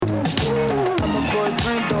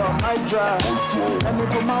drive. Let me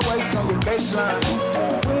put my waist on your baseline.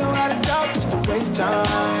 We don't have to talk just to waste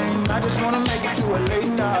time. I just wanna make it to a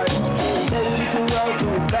late night. Maybe we can roll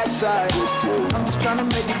through the backside. I'm just trying to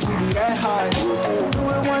make it to the high. Do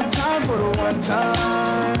it one time for the one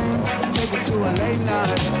time. Let's take it to a late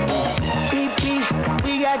night. Beep, beep.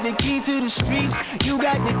 We got the key to the streets. You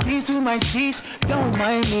got the keys to my sheets. Don't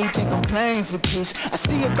mind me, think I'm playing for keys. I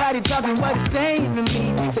see your body talking what it's saying to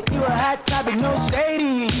me. Say you a hot topic, no shade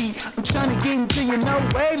in your heat. I'm trying to get into you, no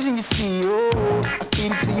waves in your sea. Oh, I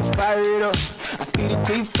feed it till you fire it up. I feed it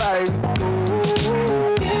till you fire it up.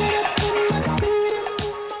 Oh, get up in my seat and move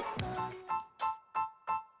my body.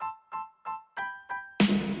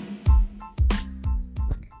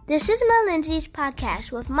 This is Mel Lindsay's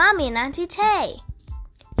podcast with Mommy and Auntie Tay.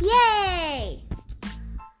 Yay!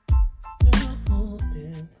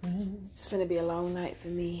 It's finna be a long night for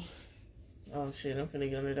me. Oh shit, I'm finna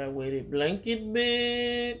get under that weighted blanket,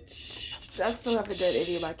 bitch. I still have a dead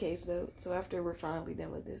idiot by case though. So after we're finally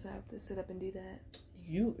done with this, I have to sit up and do that.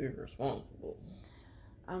 You irresponsible.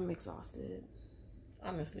 I'm exhausted.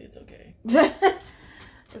 Honestly, it's okay.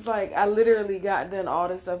 It's like I literally got done all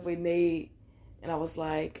the stuff with Nate, and I was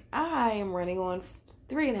like, I am running on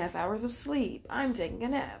 3.5 hours of sleep. I'm taking a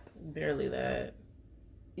nap. Barely that.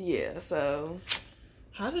 Yeah, so.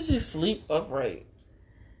 How did you sleep upright?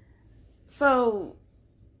 So.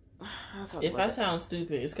 If I sound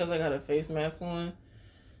stupid, it's because I got a face mask on.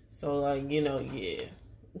 So, like, yeah.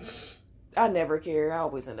 I never care. I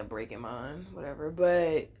always end up breaking mine, whatever.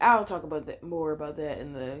 But I'll talk about that more about that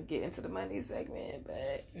in the get into the money segment.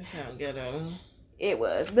 But it sound ghetto. It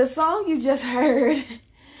was. The song you just heard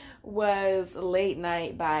was Late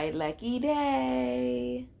Night by Lucky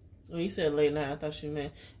Day. When you said late night, I thought you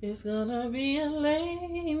meant it's gonna be a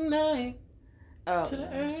late night to the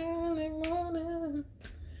early morning.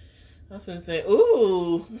 I was gonna say,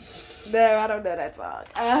 ooh. No, I don't know that song.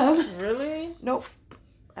 Really? Nope.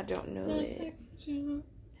 I don't know it. And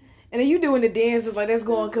then you doing the dances like that's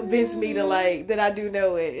going to convince me to like that I do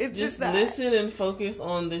know it. It's just listen and focus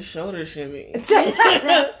on the shoulder shimmy.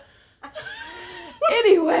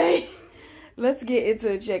 Anyway, let's get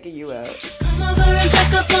into checking you out. Come over and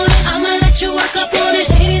check up on it. I'ma let you work up on it.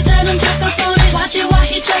 Ladies, let them check up on it. Watch it while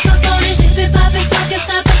he check up on it. Dip it, pop it, talk it,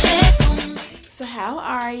 stop it, check on it. So how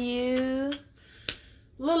are you?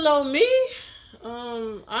 Little old me?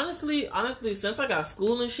 Honestly, since I got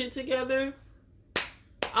school and shit together,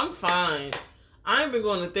 I'm fine. I ain't been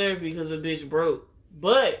going to therapy because the bitch broke.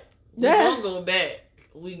 But we gonna go back.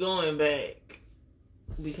 We going back.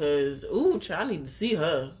 Because, I need to see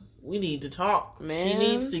her. We need to talk. Man. She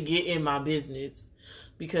needs to get in my business.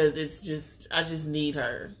 Because I just need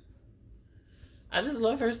her. I just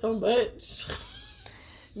love her so much.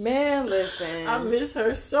 Man, listen. I miss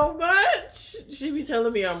her so much. She be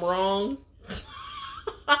telling me I'm wrong.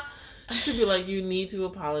 She'd be like, you need to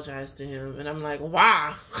apologize to him. And I'm like,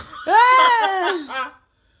 why?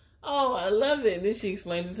 Oh, I love it. And then she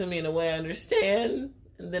explains it to me in a way I understand.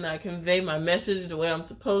 And then I convey my message the way I'm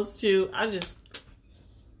supposed to.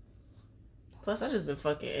 Plus, I just been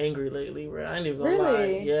fucking angry lately, bro. I ain't even gonna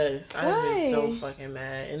lie. Yes, I've been so fucking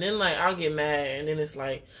mad. And then, like, I'll get mad. And then it's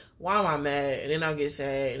like, why am I mad? And then I'll get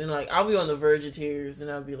sad. And then, like, I'll be on the verge of tears.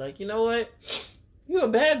 And I'll be like, you know what? You a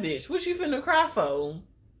bad bitch. What you finna cry for?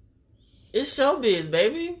 It's showbiz,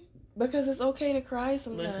 baby. Because it's okay to cry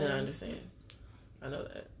sometimes. Listen, I understand. I know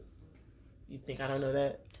that. You think I don't know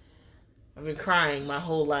that? I've been crying my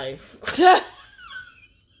whole life.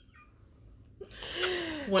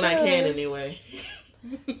 When I can, anyway.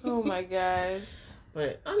 Oh my gosh.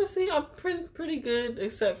 But honestly, I'm pretty good,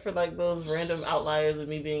 except for like those random outliers of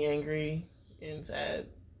me being angry and sad.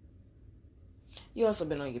 You also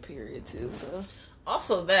been on your period too, so.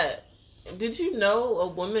 Also that. Did you know a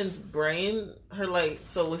woman's brain,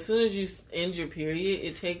 so as soon as you end your period,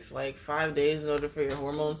 it takes like 5 days in order for your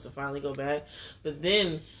hormones to finally go back. But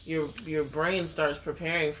then your brain starts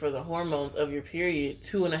preparing for the hormones of your period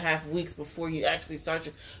 2.5 weeks before you actually start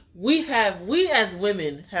your... We as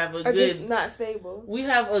women have a good... just not stable. We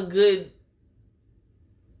have a good...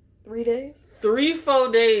 3 days?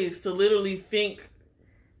 3-4 days to literally think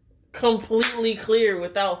completely clear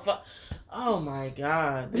without... Oh my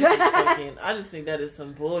God. I just think that is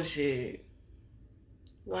some bullshit.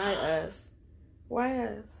 Why us?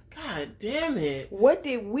 God damn it. What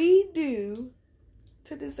did we do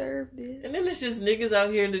to deserve this? And then it's just niggas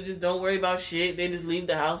out here that just don't worry about shit. They just leave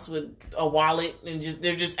the house with a wallet and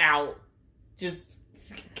they're just out. Just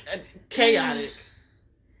chaotic.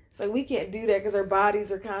 So we can't do that because our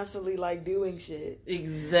bodies are constantly like doing shit.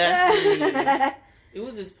 Exactly. It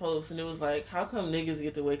was this post, and it was like, how come niggas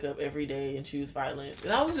get to wake up every day and choose violence?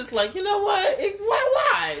 And I was just like, you know what?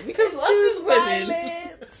 Why? Because us as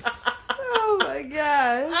women. Oh my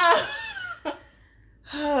gosh.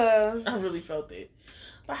 I really felt it.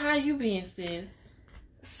 But how you been, sis?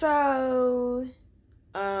 So,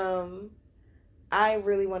 I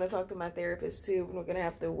really want to talk to my therapist too. We're gonna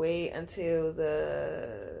have to wait until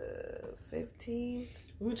the 15th.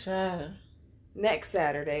 Ooh, child. Next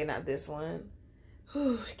Saturday, not this one.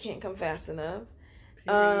 Whew, can't come fast enough.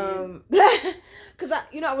 Period. Cause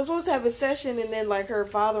I was supposed to have a session, and then like her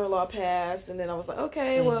father-in-law passed, and then I was like,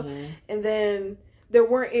 okay, well, and then there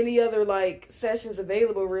weren't any other like sessions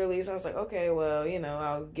available really, so I was like, okay, well,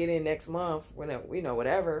 I'll get in next month when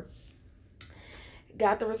whatever.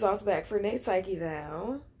 Got the results back for Nate's psych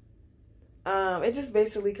eval. It just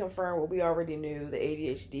basically confirmed what we already knew: the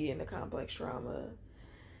ADHD and the complex trauma.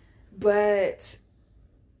 But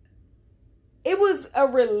it was a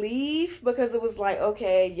relief because it was like,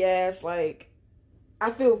 okay, yes, like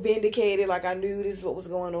I feel vindicated, like I knew this is what was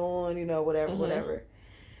going on, whatever.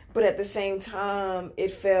 But at the same time,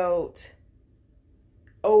 it felt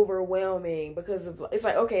overwhelming because it's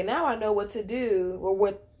like, okay, now I know what to do or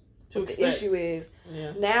what the issue is.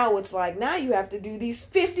 Yeah. Now it's like, now you have to do these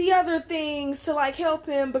 50 other things to like help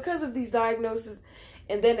him because of these diagnoses.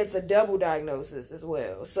 And then it's a double diagnosis as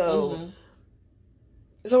well. So,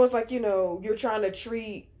 so it's like, you're trying to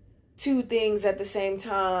treat two things at the same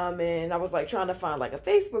time. And I was like trying to find like a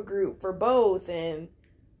Facebook group for both, and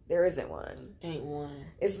there isn't one. Ain't one.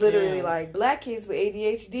 It's literally like Black kids with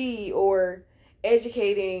ADHD or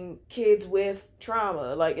educating kids with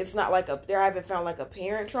trauma. Like, it's not like I haven't found like a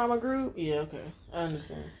parent trauma group. Yeah, okay. I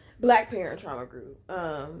understand. Black parent trauma group.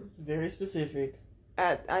 Very specific.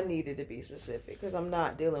 I needed to be specific because I'm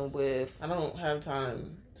not dealing with... I don't have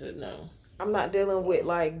time to know. I'm not dealing with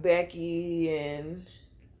like Becky and...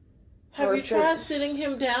 Have you tried sitting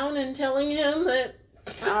him down and telling him that...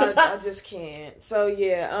 I just can't. So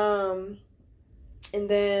yeah, and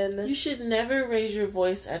then... You should never raise your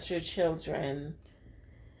voice at your children.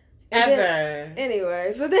 Ever.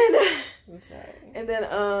 Anyway, so then... I'm sorry. And then,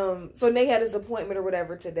 so Nate had his appointment or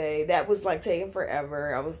whatever today. That was like taking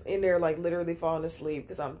forever. I was in there like literally falling asleep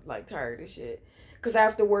because I'm like tired of shit. Because I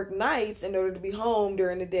have to work nights in order to be home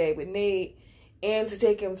during the day with Nate and to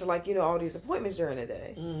take him to like, all these appointments during the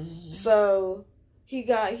day. Mm-hmm. So he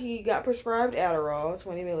got prescribed Adderall,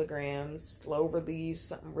 20 milligrams, slow release,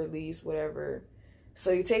 something release, whatever.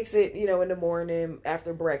 So he takes it, in the morning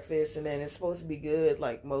after breakfast, and then it's supposed to be good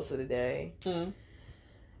like most of the day. Mm-hmm.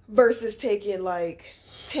 Versus taking like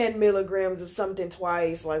 10 milligrams of something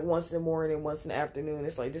twice, like once in the morning, once in the afternoon.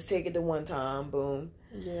 It's like, just take it to one time, boom.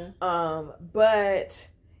 Yeah. But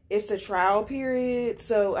it's the trial period,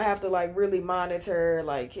 so I have to like really monitor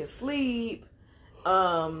like his sleep.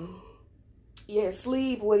 His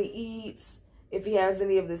sleep, what he eats, if he has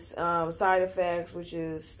any of this side effects, which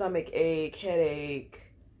is stomach ache, headache.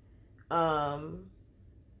 What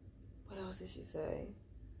else did she say?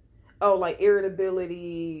 Oh, like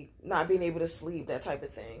irritability, not being able to sleep, that type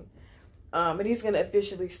of thing. And he's going to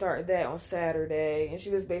officially start that on Saturday. And she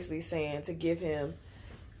was basically saying to give him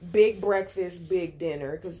big breakfast, big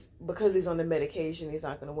dinner. Because he's on the medication, he's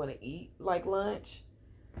not going to want to eat like lunch.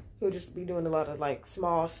 He'll just be doing a lot of like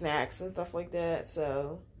small snacks and stuff like that.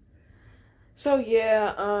 So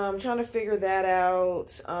yeah, trying to figure that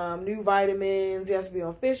out. New vitamins. He has to be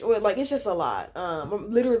on fish oil. Like, it's just a lot.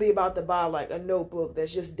 I'm literally about to buy like a notebook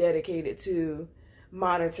that's just dedicated to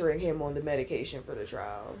monitoring him on the medication for the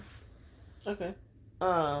trial. Okay.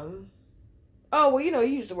 Oh, well, you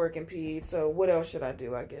used to work in peds, so what else should I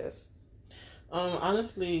do, I guess?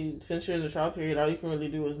 Honestly, since you're in the trial period, all you can really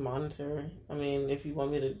do is monitor. I mean, if you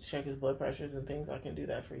want me to check his blood pressures and things, I can do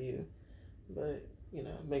that for you. But,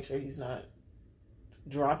 make sure he's not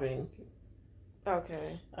dropping.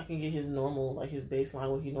 Okay. I can get his normal, like his baseline,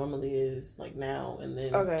 what he normally is, like now, and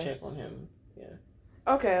then check on him. Yeah.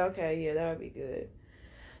 Okay, yeah, that would be good.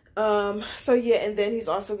 So yeah, and then he's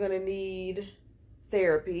also gonna need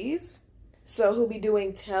therapies. So he'll be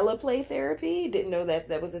doing teleplay therapy. Didn't know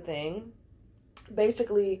that was a thing.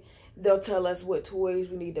 Basically, they'll tell us what toys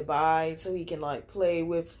we need to buy so he can like play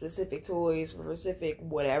with specific toys for specific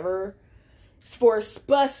whatever. For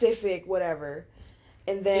specific whatever.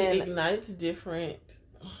 And then it ignites different.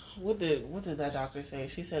 What did that doctor say?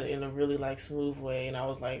 She said it in a really like smooth way, and I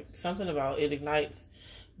was like, something about it ignites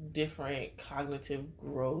different cognitive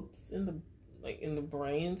growths in the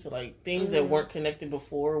brain. So like things that weren't connected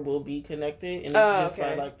before will be connected, and it's just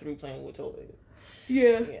by like through playing with toys.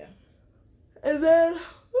 Yeah. Yeah. And then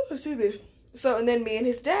excuse me. So, and then me and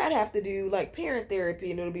his dad have to do like parent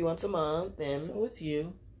therapy, and it'll be once a month. And So it's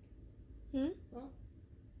you.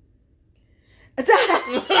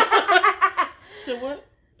 So what?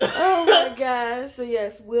 Oh my gosh. So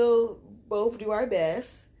yes, we'll both do our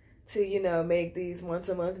best to, make these once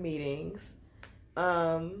a month meetings.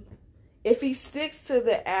 If he sticks to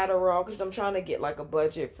the Adderall, because I'm trying to get like a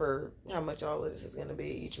budget for how much all of this is going to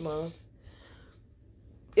be each month.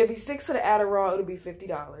 If he sticks to the Adderall, it'll be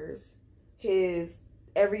 $50. His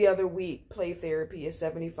every other week play therapy is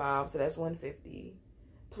 $75, so that's $150.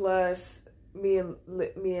 Plus me and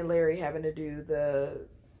Larry having to do the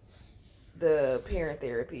parent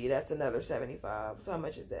therapy, that's another $75. So how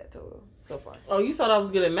much is that total so far? Oh, you thought I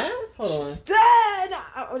was good at math? Hold on. No,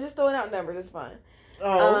 I'm just throwing out numbers. It's fine.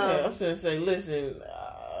 Oh, okay. I was going to say, listen.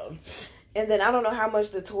 And then I don't know how much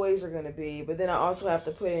the toys are going to be, but then I also have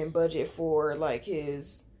to put in budget for like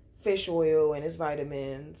his fish oil and his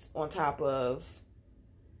vitamins on top of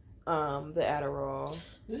the Adderall.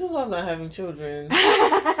 This is why I'm not having children.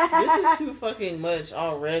 This is too fucking much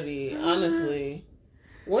already, honestly.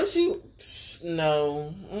 Once you...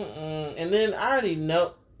 No. And then I already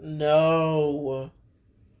know... No.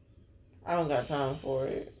 I don't got time for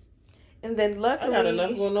it. And then luckily... I got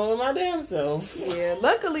enough going on with my damn self. Yeah,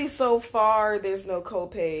 luckily so far there's no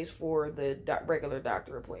co-pays for the regular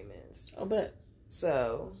doctor appointments. I'll bet.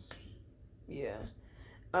 So, yeah.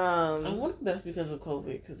 I wonder if that's because of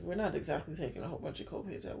COVID, because we're not exactly taking a whole bunch of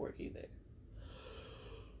co-pays at work either.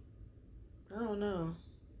 I don't know.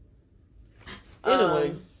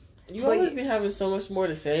 Anyway, you always be having so much more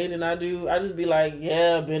to say than I do. I just be like,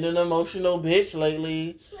 yeah, been an emotional bitch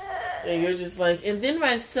lately. And you're just like, and then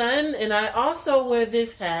my son, and I also wear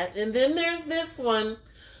this hat, and then there's this one.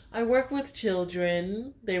 I work with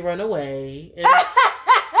children. They run away. And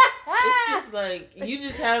it's just like, you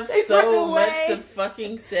just have so much to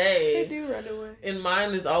fucking say. They do run away. And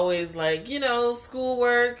mine is always like,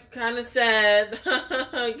 schoolwork, kind of sad,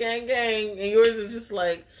 gang, gang. And yours is just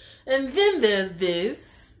like, and then there's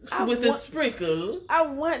this with a sprinkle. I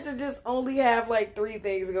want to just only have like 3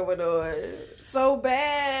 things going on. So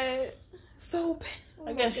bad. So bad. Oh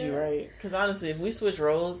I guess you're right. Because honestly, if we switch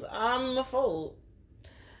roles, I'm a fold.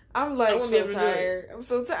 I'm like so tired. I'm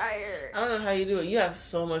so tired. I don't know how you do it. You have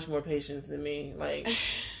so much more patience than me. Like,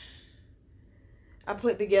 I'm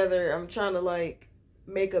trying to like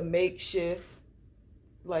make a makeshift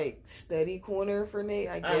like study corner for Nate,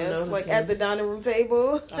 I guess. Like at the dining room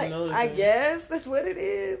table. Like, I guess that's what it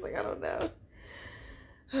is. Like, I don't know.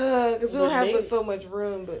 Because we don't have but so much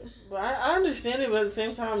room. But I understand it, but at the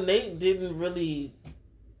same time, Nate didn't really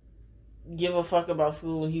give a fuck about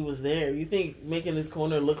school when he was there. You think making this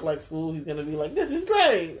corner look like school, he's gonna be like, this is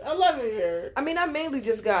great, I love it here. I mean, I mainly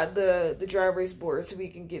just got the dry erase board so we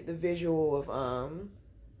can get the visual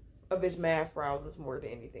of his math problems more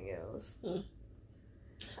than anything else.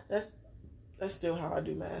 That's still how I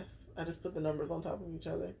do math. I just put the numbers on top of each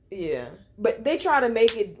other. Yeah, but they try to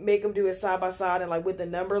make him do it side by side and like with the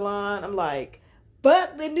number line. I'm like,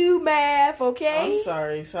 but the new math, okay? I'm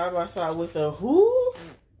sorry, side by side with the who?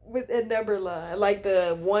 With a number line, like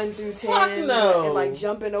the 1 through 10. Fuck no. And like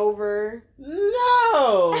jumping over.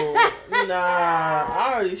 No. Nah,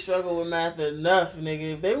 I already struggle with math enough,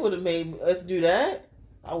 nigga. If they would have made us do that,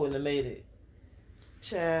 I wouldn't have made it.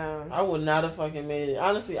 Child. I would not have fucking made it.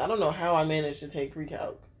 Honestly, I don't know how I managed to take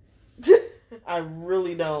pre-calc. I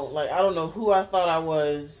really don't. Like, I don't know who I thought I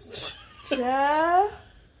was. Yeah.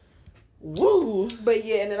 Woo. But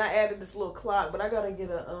yeah, and then I added this little clock, but I gotta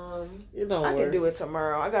get a I can do it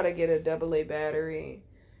tomorrow. I gotta get a AA battery.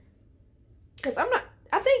 Cause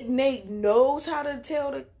I think Nate knows how to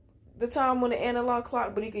tell the time on the analog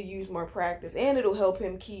clock, but he could use more practice, and it'll help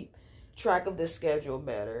him keep track of the schedule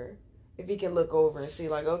better. If he can look over and see,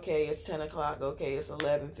 like, okay, it's 10 o'clock, okay, it's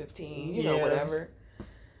 11:15, you know, whatever.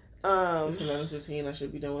 It's 11:15. I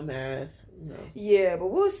should be done with math. Yeah,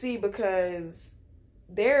 but we'll see, because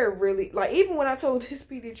they're really, like, even when I told this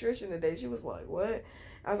pediatrician today, she was like, what?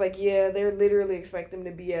 I was like, yeah, they're literally expecting him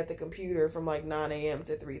to be at the computer from like 9 a.m.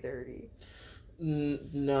 to 3:30.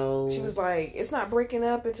 No. She was like, it's not breaking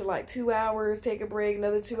up into like 2 hours, take a break,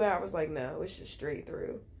 another 2 hours. Like, no, it's just straight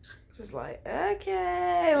through. She was like,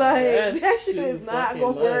 okay, like, that shit is not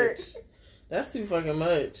gonna work. That's too fucking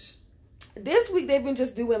much. This week they've been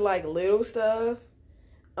just doing like little stuff.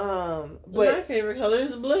 But my favorite color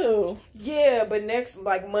is blue. Yeah, but next,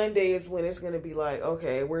 like, Monday is when it's gonna be like,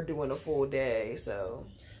 okay, we're doing a full day. So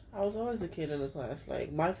I was always a kid in the class,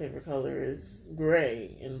 like, my favorite color is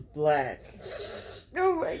gray and black.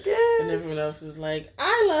 Oh my god. And everyone else is like,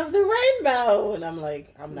 I love the rainbow. And I'm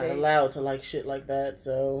like, I'm not allowed to like shit like that,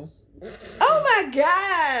 so Oh my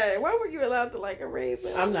God! Why were you allowed to like a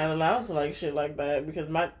raven? I'm not allowed to like shit like that because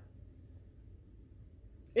my.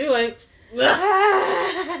 Anyway.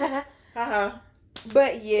 Haha.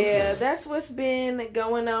 But yeah, that's what's been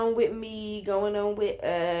going on with me, going on with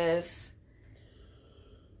us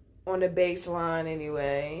on the baseline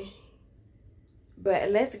anyway.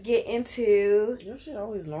 But let's get into... Your shit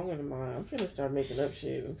always longer than mine. I'm finna start making up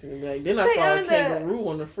shit. I'm finna be like, then I saw a kangaroo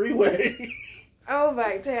on the freeway. Oh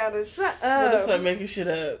my God, shut up. I'm gonna start making shit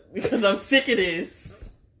up because I'm sick of this.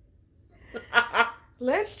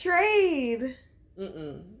 Let's trade.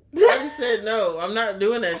 I already said no. I'm not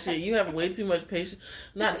doing that shit. You have way too much patience.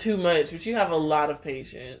 Not too much, but you have a lot of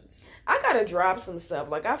patience. I gotta drop some stuff.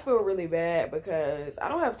 Like, I feel really bad because I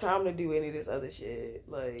don't have time to do any of this other shit.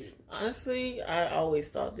 Like, honestly, I always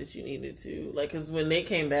thought that you needed to. Like, because when they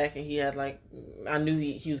came back and he had, like, I knew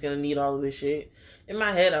he was gonna need all of this shit. In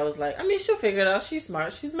my head, I was like, I mean, she'll figure it out. She's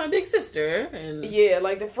smart. She's my big sister. And yeah,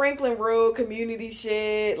 like the Franklin Road community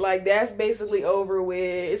shit, like that's basically over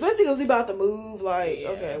with. Especially because we about to move. Like, yeah.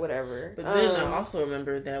 Okay, whatever. But then I also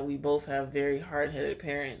remember that we both have very hard-headed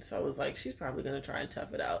parents. So I was like, she's probably gonna try and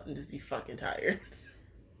tough it out and just be fucking tired.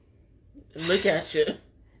 Look at you,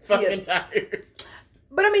 fucking tired.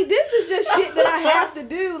 But I mean, this is just shit that I have to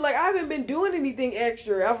do. Like, I haven't been doing anything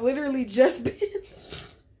extra. I've literally just been.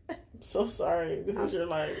 So sorry. This is your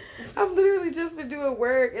life. I've literally just been doing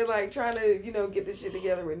work and like trying to, get this shit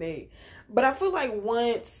together with Nate. But I feel like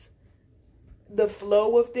once I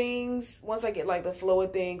get like the flow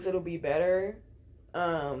of things, it'll be better.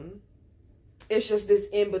 It's just this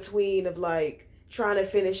in between of like trying to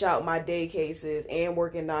finish out my day cases and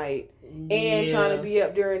working night and trying to be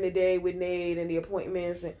up during the day with Nate and the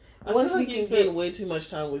appointments. And I feel like you spend way too much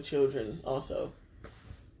time with children also.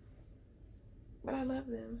 But I love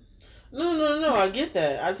them. No, I get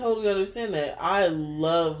that. I totally understand that. I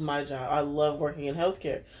love my job. I love working in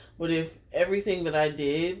healthcare. But if everything that I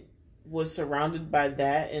did was surrounded by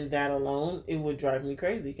that and that alone, it would drive me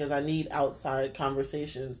crazy because I need outside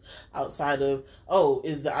conversations outside of,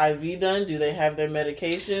 is the IV done? Do they have their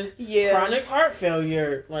medications? Yeah. Chronic heart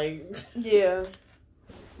failure. Like, yeah.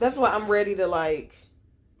 That's why I'm ready to like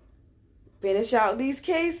finish out these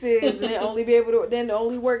cases and then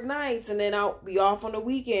only work nights and then I'll be off on the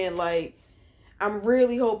weekend. Like, I'm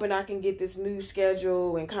really hoping I can get this new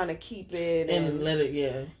schedule and kind of keep it and let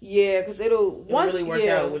it, because it'll really work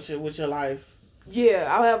out with your life. Yeah,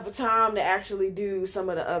 I'll have time to actually do some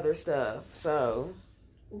of the other stuff. So,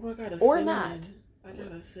 I got a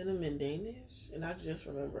cinnamon Danish, and I just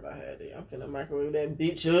remembered I had it. I'm finna microwave that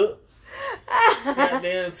bitch up.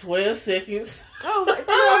 Goddamn 12 seconds. Oh my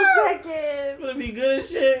 12 seconds. It's gonna be good as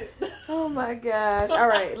shit. Oh my gosh. All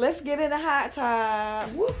right, let's get into hot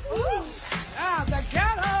tops. Woo-hoo. Ah, the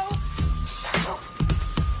ghetto.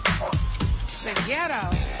 The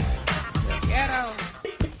ghetto.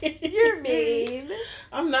 You're mean.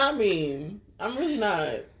 I'm not mean. I'm really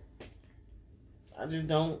not. I just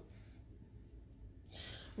don't.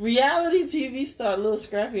 Reality TV star Lil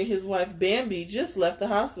Scrappy and his wife Bambi just left the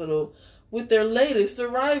hospital with their latest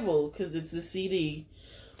arrival because it's a CD.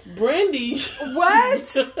 Brandy. What?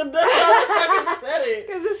 That's how I fucking said it.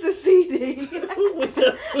 Because it's a CD. With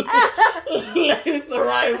the latest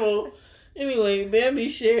arrival. Anyway, Bambi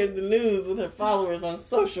shared the news with her followers on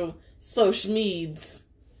social meds.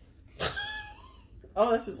 Oh,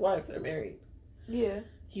 that's his wife. They're married. Yeah.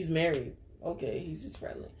 He's married. Okay, he's just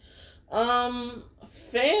friendly.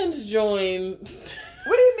 Fans join.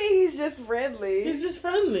 What do you mean he's just friendly? He's just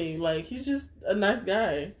friendly. Like, he's just a nice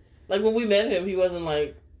guy. Like, when we met him, he wasn't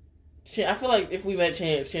like... I feel like if we met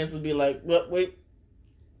Chance would be like, wait.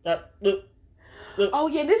 Oh,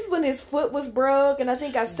 yeah, this is when his foot was broke, and I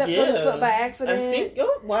think I stepped on his foot by accident.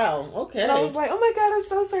 Wow, okay. And I was like, oh my God, I'm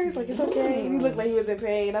so sorry. He's like, it's okay. And he looked like he was in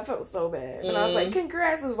pain. I felt so bad. And I was like,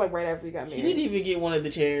 congrats. It was like right after he got married. He didn't even get one of the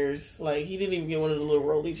chairs. Like, he didn't even get one of the little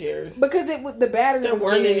rolly chairs. Because the battery there was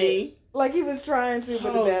weren't dead. any. Like, he was trying to,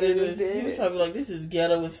 but the battery was dead. He was probably like, this is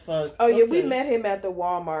ghetto as fuck. Oh, yeah, we met him at the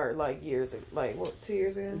Walmart, like, years ago. Like, what, 2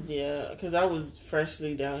 years ago? Yeah, because I was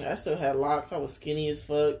freshly down here. I still had locks. I was skinny as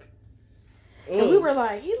fuck. And we were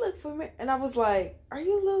like, he looked familiar. And I was like, are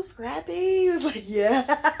you a little Scrappy? He was like, yeah.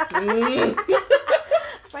 I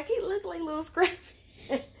was like, he looked like Little Scrappy.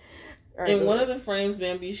 In one of the frames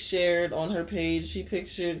Bambi shared on her page,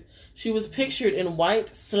 she was pictured in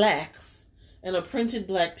white slacks and a printed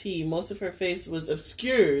black tee. Most of her face was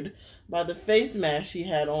obscured by the face mask she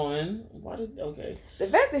had on. The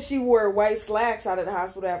fact that she wore white slacks out of the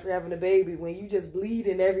hospital after having a baby when you just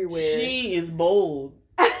bleeding everywhere. She is bold.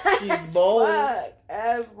 She's as bold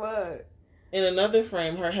as fuck. In another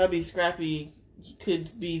frame, her hubby Scrappy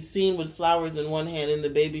could be seen with flowers in one hand and the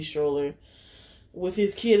baby stroller. With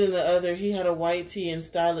his kid in the other, he had a white tee and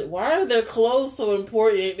stylish. Why are their clothes so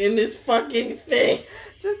important in this fucking thing?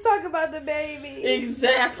 Just talk about the baby.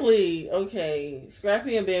 Exactly. Okay.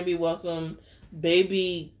 Scrappy and Bambi welcome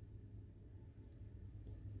baby.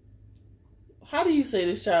 How do you say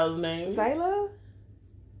this child's name? Zyla?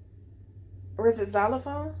 Or is it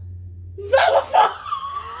xylophone? Xylophone!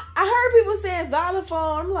 I heard people saying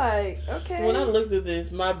xylophone. I'm like, okay. When I looked at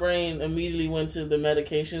this, my brain immediately went to the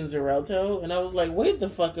medication Xarelto, and I was like, wait the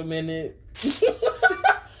fuck a minute.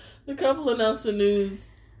 The couple announced the news,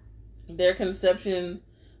 their conception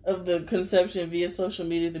via social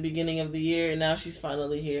media at the beginning of the year, and now she's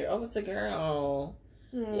finally here. Oh, it's a girl.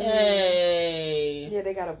 Yay. Yeah,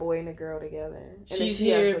 they got a boy and a girl together. And She's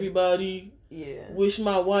here, everybody. Yeah. Wish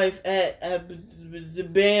my wife at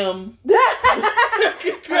Bam.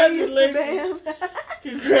 Congratulations.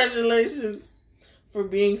 Congratulations for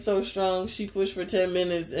being so strong. She pushed for 10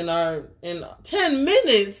 minutes in 10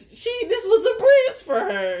 minutes. This was a breeze for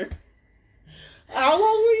her. How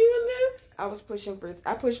long were you in this?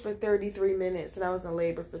 I pushed for 33 minutes and I was in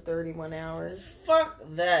labor for 31 hours. Fuck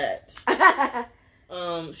that.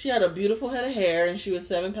 She had a beautiful head of hair and she was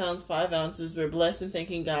 7 pounds 5 ounces. We're blessed and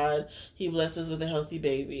thanking God. He blessed us with a healthy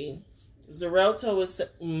baby. Xarelto was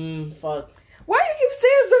fuck. Why do you keep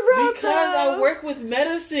saying Xarelto? Because I work with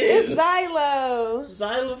medicine. It's Xylo.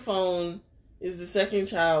 Xylophone is the second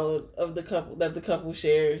child of the couple that the couple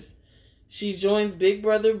shares. She joins Big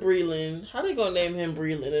Brother Breland. How they gonna name him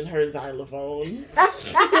Breland and her Xylophone?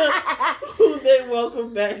 Who they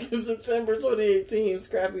welcomed back in September 2018.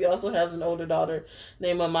 Scrappy also has an older daughter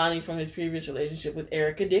named Amani from his previous relationship with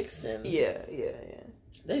Erica Dixon. Yeah.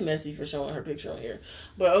 They messy for showing her picture on here.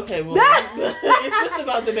 But okay, well, it's just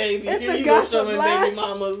about the baby. It's Here a you go gossip showing line. baby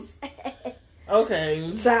mamas.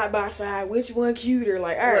 Okay. Side by side, which one cuter?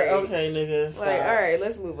 Like, all right. Okay, nigga, stop. Like, all right,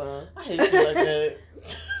 let's move on. I hate you like that.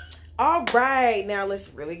 All right, now let's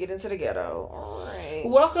really get into the ghetto. All right.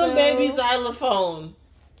 Welcome, baby Xylophone.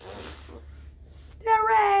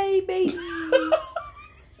 Hooray, baby.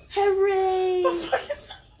 Hooray.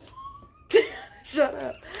 Shut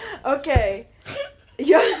up. Okay.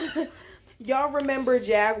 Y'all remember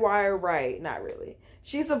Jaguar Wright? Not really.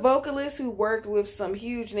 She's a vocalist who worked with some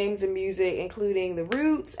huge names in music, including The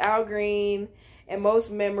Roots, Al Green, and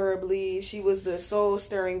most memorably, she was the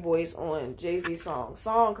soul-stirring voice on Jay-Z's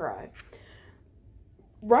song Cry.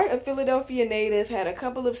 Wright, a Philadelphia native, had a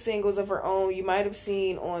couple of singles of her own you might have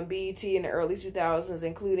seen on BET in the early 2000s,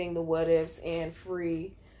 including The What Ifs and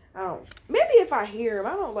Free. Maybe if I hear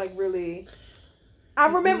them, I don't like really... I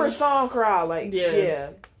remember Song Cry, like,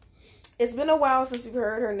 yeah. It's been a while since we've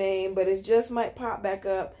heard her name, but it just might pop back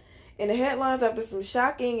up in the headlines after some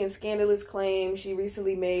shocking and scandalous claims she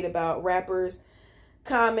recently made about rappers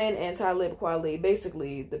Common and Talib Kweli,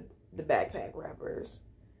 basically the backpack rappers.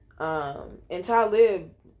 And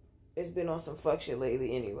Talib has been on some fuck shit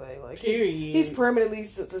lately anyway. Like, he's permanently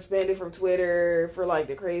suspended from Twitter for, like,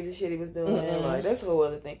 the crazy shit he was doing. Like, that's a whole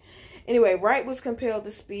other thing. Anyway, Wright was compelled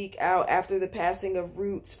to speak out after the passing of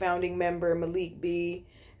Roots founding member Malik B.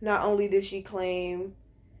 Not only did she claim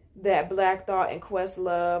that Black Thought and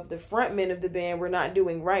Questlove, the frontmen of the band, were not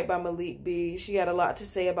doing right by Malik B, she had a lot to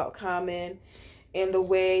say about Common and the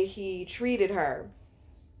way he treated her.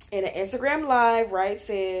 In an Instagram Live, Wright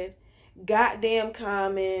said, "Goddamn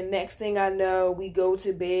Common, next thing I know, we go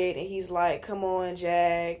to bed and he's like, come on,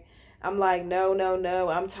 Jag." I'm like, no,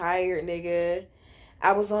 I'm tired, nigga.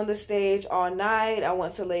 I was on the stage all night. I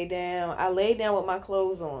want to lay down. I laid down with my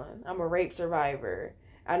clothes on. I'm a rape survivor.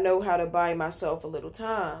 I know how to buy myself a little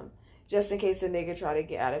time, just in case a nigga try to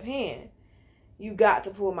get out of hand. You got to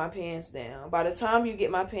pull my pants down. By the time you get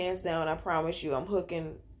my pants down, I promise you I'm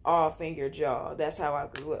hooking off in your jaw. That's how I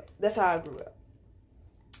grew up.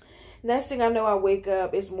 Next thing I know, I wake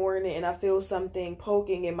up, it's morning, and I feel something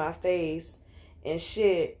poking in my face and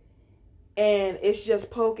shit. And it's just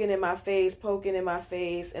poking in my face.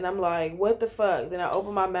 And I'm like, what the fuck? Then I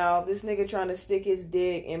open my mouth. This nigga trying to stick his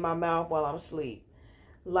dick in my mouth while I'm asleep.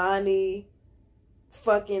 Lonnie,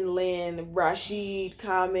 fucking Lynn, Rashid,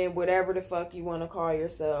 Common, whatever the fuck you want to call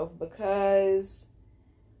yourself. Because,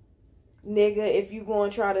 nigga, if you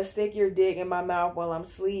gonna try to stick your dick in my mouth while I'm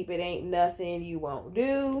asleep, it ain't nothing you won't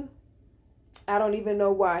do. I don't even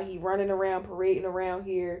know why he running around, parading around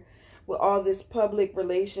here with all this public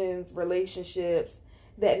relationships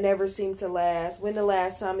that never seem to last. When the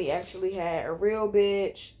last time he actually had a real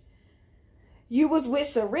bitch? You was with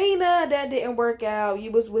Serena, that didn't work out.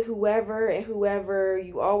 You was with whoever and whoever.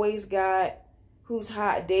 You always got who's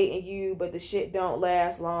hot dating you, but the shit don't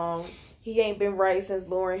last long. He ain't been right since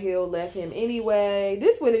Lauryn Hill left him anyway.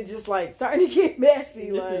 This one is just like starting to get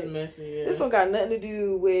messy. This is messy, yeah. This one got nothing to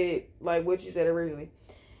do with like what you said originally.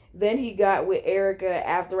 Then he got with Erica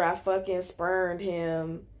after I fucking spurned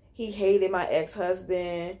him. He hated my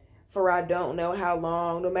ex-husband for I don't know how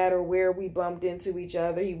long. No matter where we bumped into each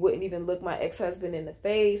other, he wouldn't even look my ex-husband in the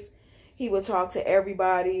face. He would talk to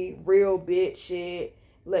everybody. Real bitch shit.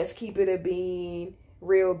 Let's keep it a bean.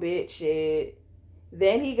 Real bitch shit.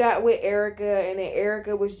 Then he got with Erica, and then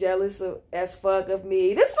Erica was jealous as fuck of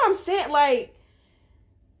me. This is what I'm saying. Like,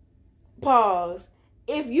 pause.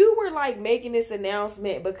 If you were like making this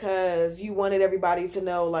announcement because you wanted everybody to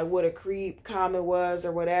know like what a creep Common was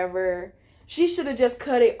or whatever, she should have just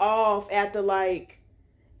cut it off at the like,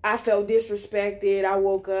 I felt disrespected. I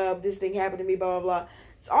woke up. This thing happened to me. Blah blah blah.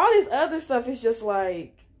 So all this other stuff is just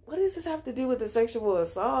like, what does this have to do with the sexual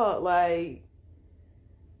assault? Like,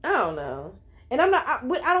 I don't know. And I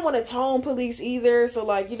don't want to tone police either. So,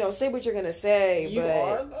 like, you know, say what you're going to say. You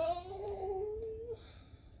are, though.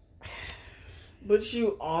 But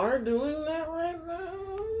you are doing that right now.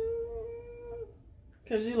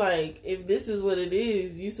 Because you like, if this is what it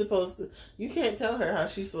is, you can't tell her how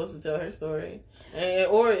she's supposed to tell her story.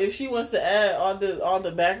 Or if she wants to add all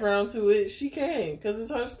the background to it, she can. Because it's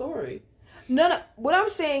her story. No. What I'm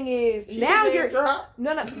saying is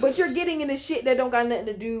but you're getting into shit that don't got nothing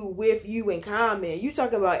to do with you and Common. You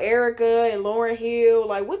talking about Erica and Lauryn Hill,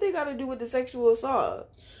 like what they got to do with the sexual assault?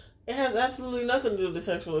 It has absolutely nothing to do with the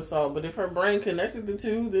sexual assault. But if her brain connected the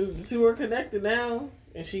two, then the two are connected now,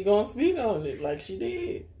 and she gonna speak on it like she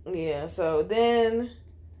did. Yeah. So then,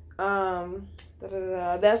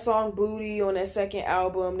 that song "Booty" on that second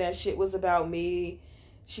album, that shit was about me.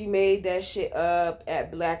 She made that shit up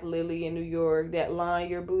at Black Lily in New York. That line,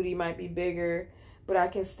 your booty might be bigger, but I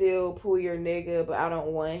can still pull your nigga, but I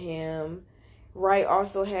don't want him. Right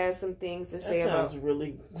also has some things to say about... That sounds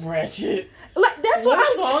really ratchet. Like, that's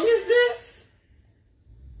what song is this?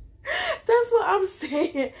 That's what I'm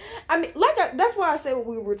saying. I mean, that's why I say when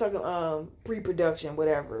we were talking pre-production,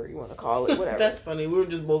 whatever you want to call it, whatever. That's funny. We were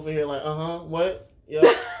just both in here like, what? Yeah.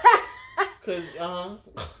 Because,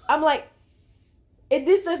 I'm like...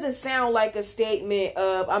 This doesn't sound like a statement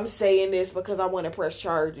of I'm saying this because I want to press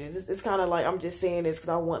charges. It's kind of like I'm just saying this because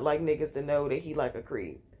I want like niggas to know that he like a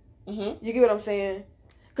creep. Mm-hmm. You get what I'm saying?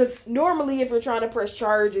 Because normally if you're trying to press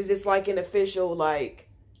charges, it's like an official like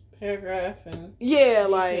paragraph and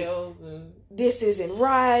like and this isn't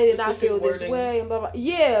right and I feel this wording. way and blah blah.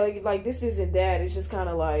 Yeah, like this isn't that. It's just kind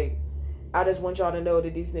of like I just want y'all to know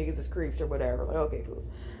that these niggas is creeps or whatever. Like okay, cool.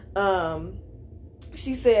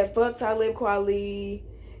 She said, fuck Talib Kweli.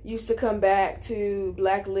 Used to come back to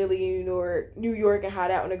Black Lily in New York and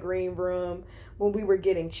hide out in the green room when we were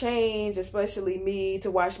getting changed, especially me, to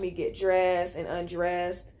watch me get dressed and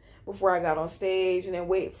undressed before I got on stage and then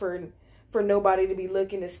wait for nobody to be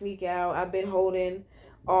looking to sneak out. I've been holding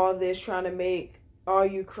all this trying to make all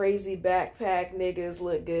you crazy backpack niggas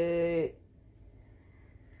look good.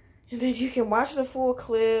 And then you can watch the full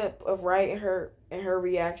clip of Wright and her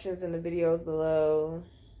reactions in the videos below.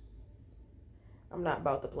 I'm not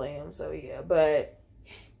about to play them, so yeah. But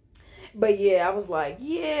yeah, I was like,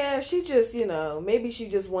 yeah, she just, maybe she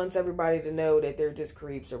just wants everybody to know that they're just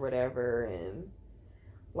creeps or whatever. And,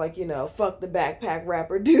 like, fuck the backpack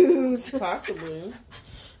rapper dudes. Possibly.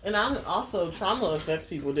 And also, trauma affects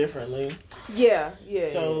people differently. Yeah.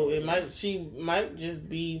 So she might just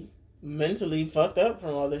be mentally fucked up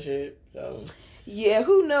from all this shit. So yeah,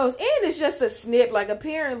 who knows? And it's just a snip. Like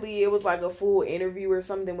apparently it was like a full interview or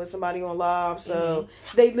something with somebody on live. So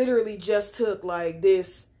they literally just took like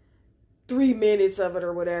this 3 minutes of it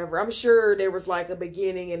or whatever. I'm sure there was like a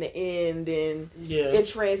beginning and an end and it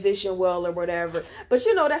transitioned well or whatever. But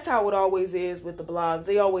that's how it always is with the blogs.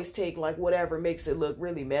 They always take like whatever makes it look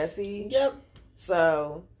really messy. Yep.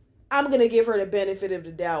 So I'm going to give her the benefit of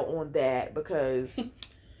the doubt on that because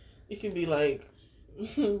it could be like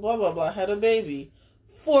blah blah blah had a baby,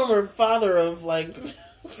 former father of like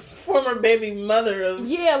former baby mother of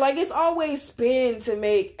like it's always spin to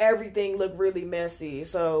make everything look really messy.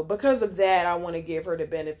 So because of that, I want to give her the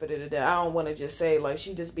benefit of the doubt. I don't want to just say like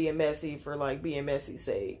she just being messy for like being messy's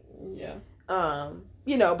sake.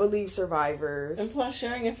 Believe survivors. And plus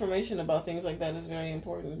sharing information about things like that is very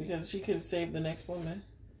important because she could save the next woman.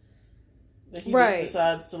 That he just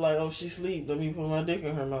decides to like, oh, she sleep, let me put my dick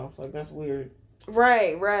in her mouth. Like that's weird.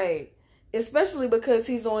 Right. Especially because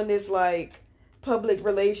he's on this like public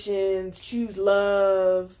relations, choose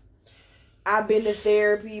love, I've been to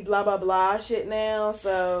therapy, blah blah blah shit now.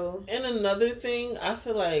 So and another thing, I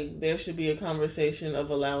feel like there should be a conversation of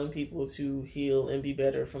allowing people to heal and be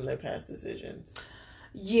better from their past decisions.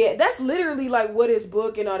 Yeah, that's literally like what his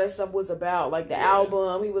book and all that stuff was about. Like the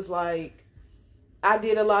album, he was like, I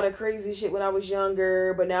did a lot of crazy shit when I was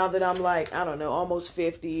younger, but now that I'm like, I don't know, almost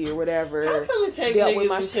 50 or whatever. How come it take dealt with niggas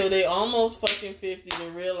my until they almost fucking 50 to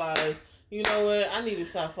realize, you know what, I need to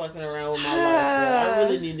stop fucking around with my life, bro. I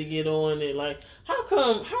really need to get on it. Like, how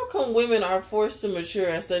come women are forced to mature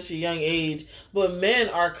at such a young age, but men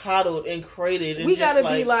are coddled and cradled and we just gotta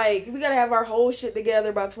be like, we gotta have our whole shit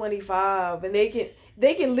together by 25, and they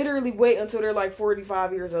can literally wait until they're like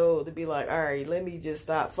 45 years old to be like, all right, let me just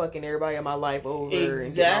stop fucking everybody in my life over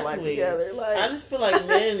and get my life together. Like, I just feel like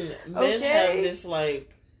men Okay. have this like,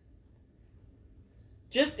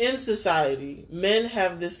 just in society, men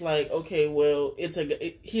have this like, okay, well,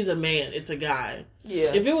 he's a man, it's a guy.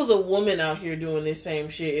 yeah. If it was a woman out here doing this same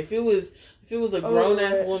shit, if it was a grown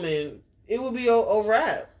ass woman, it would be a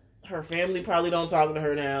wrap. Her family probably don't talk to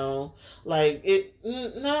her now. Like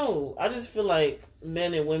no, I just feel like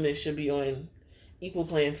men and women should be on equal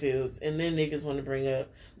playing fields, and then niggas want to bring up,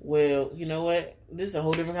 well, you know what? This is a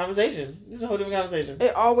whole different conversation.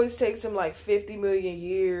 It always takes them like 50 million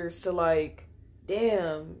years to like,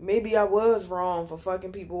 damn, maybe I was wrong for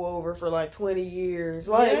fucking people over for like 20 years.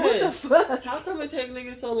 Like, Yes. what the fuck? How come it take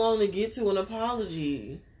niggas so long to get to an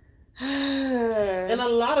apology? And a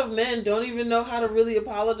lot of men don't even know how to really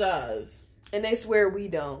apologize. And they swear we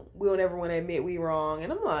don't ever want to admit we wrong.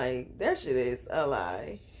 And I'm like, that shit is a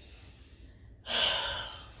lie.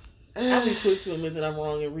 I'll be quick to admit that I'm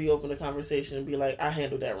wrong and reopen the conversation and be like, I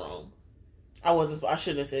handled that wrong. I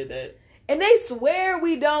shouldn't have said that. And they swear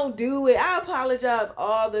we don't do it. I apologize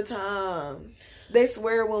all the time. They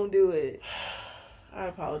swear won't do it. I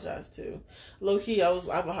apologize too. Low key, I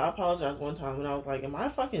apologized one time and I was like, am I a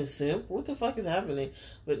fucking simp? What the fuck is happening?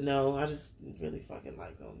 But no, I just really fucking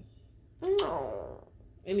like them. No.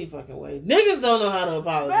 Any fucking way. Niggas don't know how to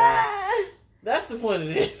apologize. That's the point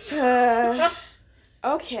of this.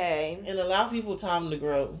 Okay. And allow people time to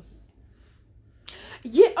grow.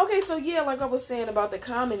 Yeah, okay, so yeah, like I was saying about the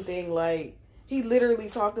Common thing, like, he literally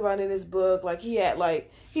talked about it in his book, like,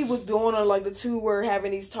 he was doing on, like, the tour,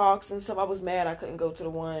 having these talks and stuff. I was mad I couldn't go to the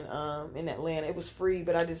one, in Atlanta. It was free,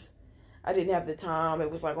 but I didn't have the time. It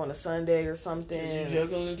was, like, on a Sunday or something. You're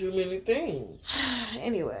juggling too many things.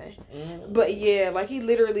 Anyway. Mm-hmm. But, yeah, like, he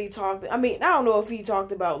literally talked, I mean, I don't know if he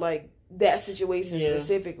talked about, like, that situation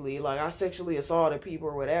specifically, like, I sexually assaulted people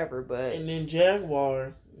or whatever, but... And then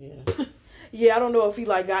Jaguar, yeah. Yeah, I don't know if he,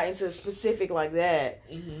 like, got into specific like that.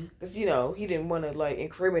 Mm-hmm. Because, you know, he didn't want to, like,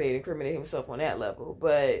 incriminate himself on that level.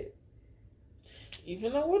 But...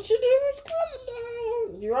 Even though what you did was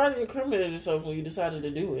criminal, you already incriminated yourself when you decided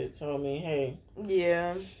to do it. So, I mean, hey.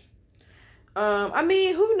 Yeah. I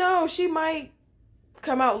mean, who knows? She might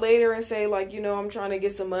come out later and say, like, you know, I'm trying to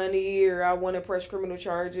get some money or I want to press criminal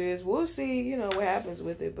charges. We'll see, you know, what happens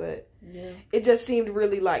with it. But... Yeah. It just seemed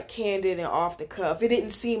really like candid and off the cuff. It didn't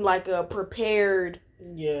seem like a prepared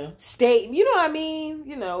statement. You know what I mean?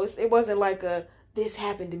 You know, it wasn't like a this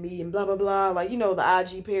happened to me and blah blah blah. Like, you know, the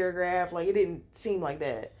IG paragraph. Like, it didn't seem like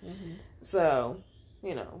that. Mm-hmm. So,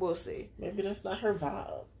 you know, we'll see. Maybe that's not her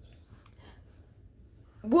vibe.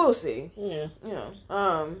 We'll see. Yeah. Yeah.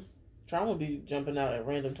 Trauma be jumping out at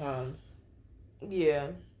random times. Yeah.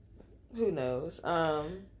 Who knows?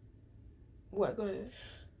 What? Go ahead.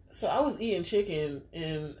 So I was eating chicken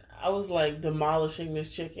and I was like demolishing this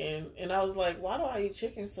chicken and I was like, why do I eat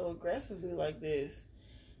chicken so aggressively like this?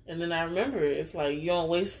 And then I remember it's like, you don't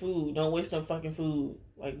waste food. Don't waste no fucking food.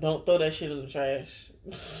 Like, don't throw that shit in the trash.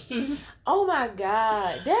 Oh my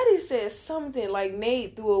God. Daddy said something like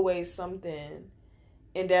Nate threw away something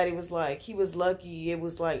and Daddy was like, he was lucky it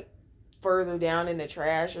was like further down in the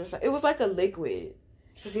trash or something. It was like a liquid.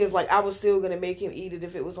 Because he was like, I was still going to make him eat it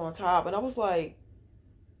if it was on top. And I was like,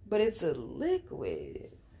 but it's a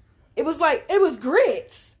liquid. It was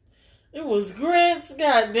grits. It was grits.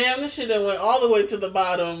 God damn, this shit done went all the way to the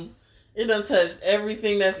bottom. It done touched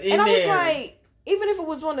everything that's in there. And I was like, even if it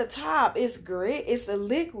was on the top, it's grit. It's a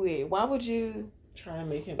liquid. Why would you try and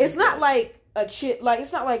make him? It's not like a chip. Like,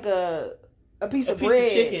 it's not like a piece of bread.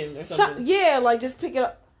 Of chicken or something. Yeah, like just pick it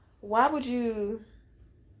up. Why would you?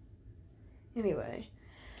 Anyway.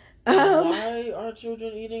 Why are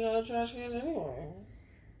children eating out of trash cans anyway?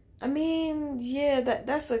 I mean, yeah,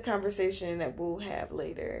 that's a conversation that we'll have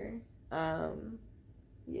later.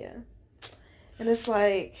 Yeah. And it's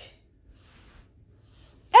like...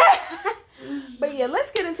 But yeah,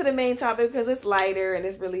 let's get into the main topic because it's lighter and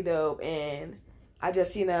it's really dope. And I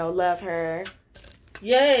just, you know, love her.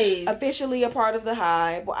 Yay! Officially a part of the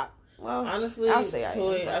Hive. Well, honestly, I'll say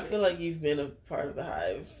Toy, I feel like you've been a part of the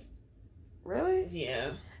Hive. Really?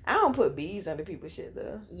 Yeah. I don't put bees under people's shit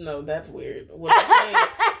though. No, that's weird. What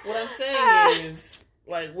I'm saying is,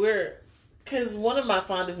 like, because one of my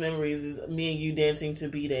fondest memories is me and you dancing to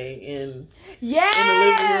B-Day in the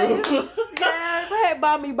living room. Yes, I had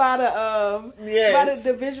bought me by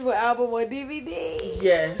the visual album on DVD.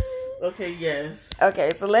 Yes. Okay, yes.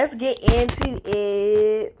 Okay, so let's get into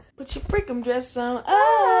it. Put your freakum dress on.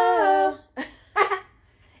 Oh.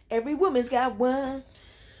 Every woman's got one.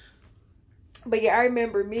 But yeah, I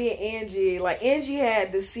remember me and Angie. Like, Angie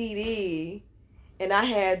had the CD, and I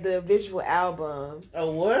had the visual album.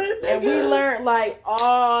 Oh, what? And we learned, like,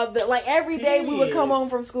 every day we would come home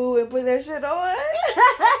from school and put that shit on.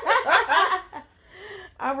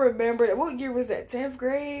 I remember that. What year was that? 10th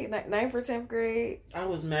grade? 9th or 10th grade? I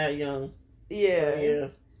was mad young. Yeah. So, yeah.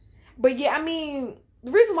 But yeah, I mean,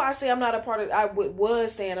 the reason why I say I'm not a part of,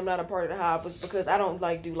 was saying I'm not a part of the Hive was because I don't,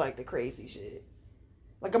 like, do, like, the crazy shit.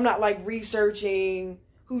 Like, I'm not, like, researching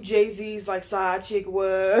who Jay-Z's, like, side chick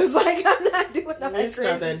was. Like, I'm not doing all that crazy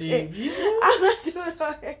not that shit. deep. I'm not doing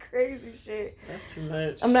all that crazy shit. That's too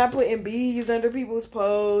much. I'm not putting bees under people's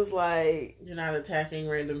clothes. Like, You're not attacking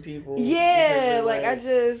random people. yeah, like, I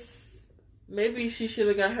just... Maybe she should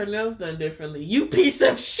have got her nails done differently. You piece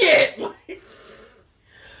of shit!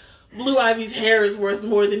 Blue Ivy's hair is worth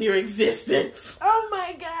more than your existence. Oh,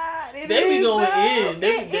 my God. They be going in.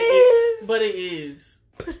 It is. But it is.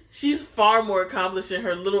 She's far more accomplished in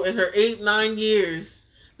her 8-9 years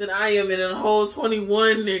than I am in a whole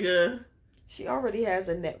 21, nigga. She already has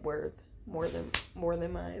a net worth more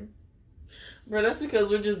than mine. Bro, that's because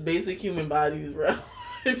we're just basic human bodies, bro.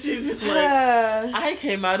 She's just like, I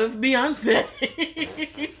came out of Beyonce.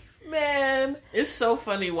 Man. It's so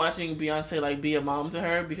funny watching Beyonce, like, be a mom to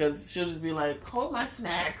her because she'll just be like, hold my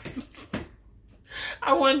snacks.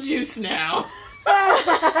 I want juice now.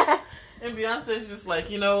 And Beyonce's just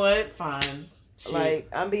like, you know what? Fine. Shit. Like,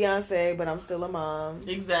 I'm Beyonce, but I'm still a mom.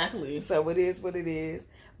 Exactly. So it is what it is.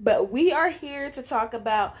 But we are here to talk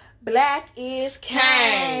about Black is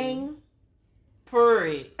King.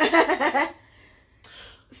 Purry.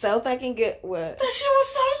 So fucking good. What? That shit was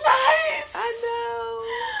so nice.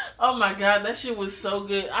 I Oh my God, that shit was so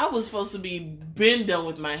good. I was supposed to be been done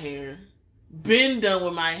with my hair.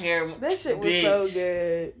 That shit was so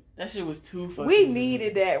good. That shit was too fucking We good.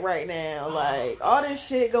 needed that right now. Like, all this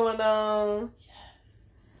shit going on. Yes.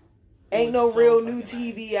 Ain't no real new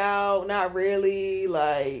TV out. Not really.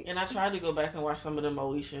 Like, And I tried to go back and watch some of the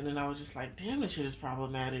Moesha, and I was just like, damn, this shit is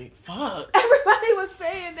problematic. Fuck. everybody was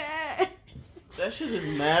saying that. That shit is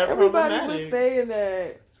mad Everybody problematic. was saying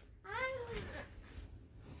that.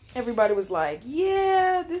 Everybody was like,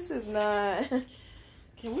 yeah, this is not.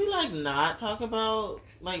 Can we, like, not talk about,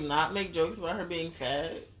 like, not make jokes about her being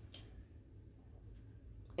fat?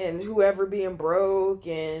 And whoever being broke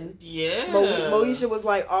and Yeah. Moesha was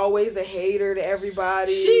like always a hater to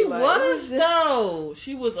everybody. She like, was, though.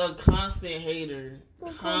 She was a constant hater.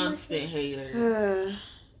 Constant hater.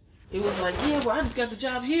 It was like, yeah, well, I just got the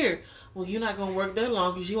job here. Well, you're not going to work that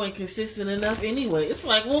long because you ain't consistent enough anyway. It's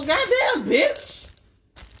like, well, goddamn, bitch.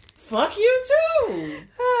 Fuck you, too.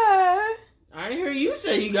 I ain't hear you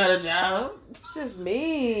say you got a job. Just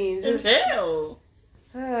mean. As hell.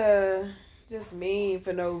 Just mean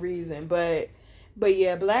for no reason. But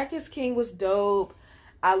yeah, Black is King was dope.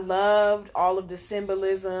 I loved all of the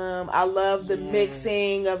symbolism. I loved the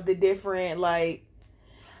mixing of the different, like...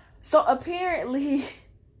 So apparently,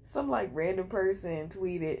 some, like, random person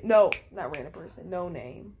tweeted... No, not random person. No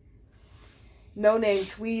Name. No Name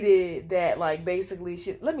tweeted that, like, basically...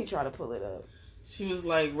 Let me try to pull it up. She was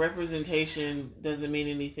like, representation doesn't mean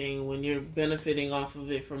anything when you're benefiting off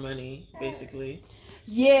of it for money, basically.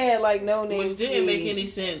 Yeah, like No Name. Which didn't make any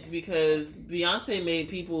sense because Beyonce made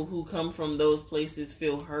people who come from those places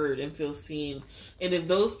feel heard and feel seen. And if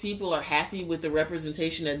those people are happy with the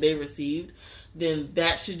representation that they received, then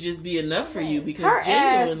that should just be enough for you. Because her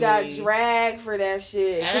ass got dragged for that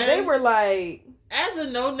shit. Because they were like... As a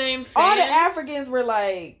No Name fan... All the Africans were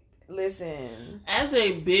like... Listen. As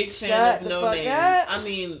a big fan of No Name, I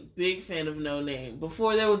mean, big fan of No Name.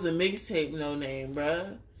 Before there was a mixtape No Name,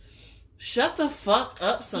 bruh. Shut the fuck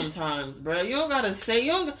up sometimes, bruh. You don't gotta say,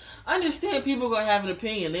 understand people gonna have an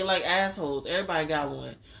opinion. They like assholes. Everybody got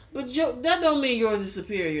one. But that don't mean yours is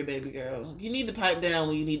superior, baby girl. You need to pipe down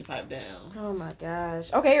when you need to pipe down. Oh my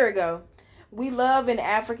gosh. Okay, here we go. We love an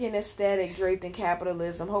African aesthetic draped in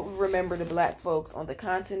capitalism. Hope we remember the Black folks on the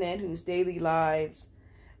continent whose daily lives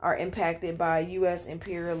are impacted by U.S.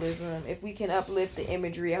 imperialism. If we can uplift the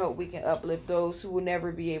imagery, I hope we can uplift those who will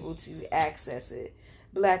never be able to access it.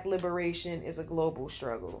 Black liberation is a global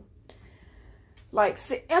struggle. Like,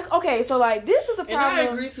 okay, so like this is a problem. And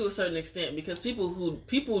I agree to a certain extent because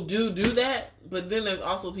people do that, but then there's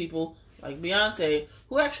also people like Beyonce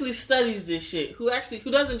who actually studies this shit, who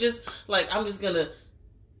doesn't just like, I'm just gonna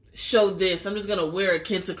show this, I'm just gonna wear a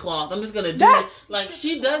kente cloth, I'm just gonna do it. Like,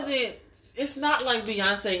 she doesn't. It's not like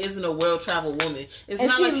Beyonce isn't a well-traveled woman. It's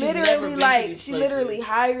not like she's never been to these places. She literally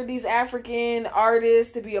hired these African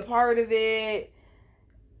artists to be a part of it.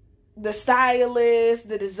 The stylists,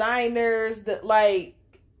 the designers,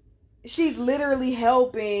 she's literally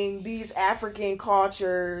helping these African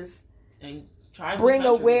cultures and bring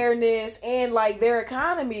awareness and like their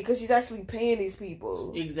economy because she's actually paying these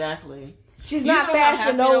people. Exactly. She's not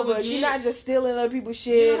Fashion Nova. She's not just stealing other people's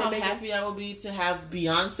shit. You know how happy I would be to have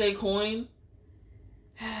Beyonce coin?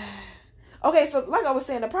 Okay, so like I was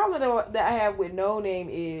saying, the problem that I have with No Name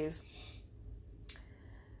is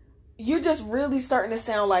you're just really starting to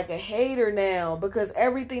sound like a hater now because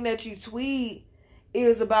everything that you tweet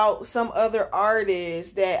is about some other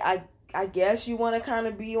artist that I guess you want to kind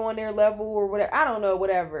of be on their level or whatever. I don't know,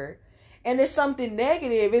 whatever. And it's something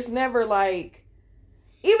negative. It's never like,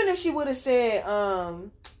 even if she would have said,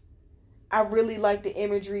 I really like the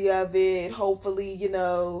imagery of it. Hopefully,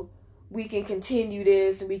 we can continue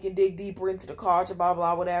this and we can dig deeper into the culture, blah,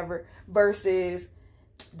 blah, whatever. Versus,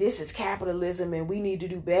 this is capitalism and we need to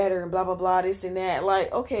do better and blah, blah, blah, this and that.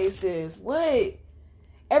 Like, okay, sis, what?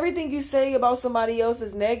 Everything you say about somebody else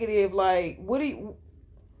is negative. Like, what do you...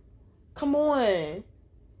 Come on.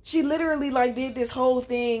 She literally, like, did this whole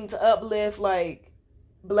thing to uplift, like,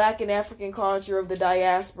 Black and African culture of the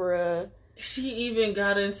diaspora. She even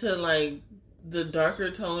got into, like, the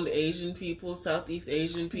darker toned Asian people, Southeast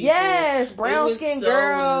Asian people. Yes, brown skin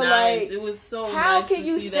girl. Nice. Like, it was so how nice can to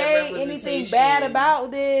you see say that anything bad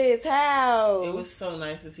about this? How? It was so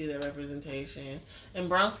nice to see that representation. And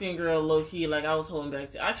brown skin girl, low key, like I was holding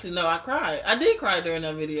back to. Actually, no, I cried. I did cry during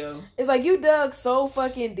that video. It's like you dug so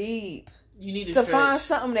fucking deep. You need to stretch. Find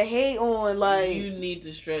something to hate on. Like, you need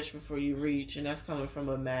to stretch before you reach, and that's coming from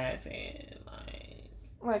a mad fan.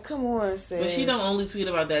 Like, come on, sis. But she don't only tweet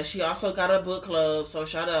about that. She also got a book club, so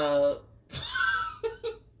shut up.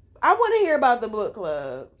 I want to hear about the book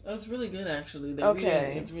club. It's really good, actually.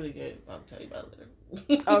 It's really good. I'll tell you about it later.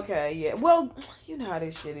 Okay, yeah. Well, you know how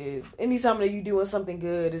this shit is. Anytime that you doing something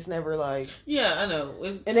good, it's never like... Yeah, I know.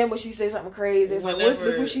 And then when she says something crazy, it's like, look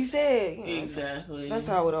what she said. Exactly. That's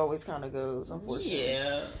how it always kind of goes, unfortunately.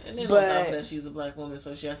 Yeah. And then on top of that, she's a Black woman,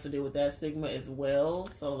 so she has to deal with that stigma as well.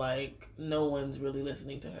 So, like, no one's really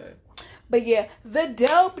listening to her. But yeah, the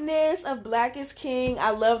dopeness of Black is King.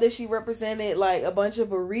 I love that she represented like a bunch of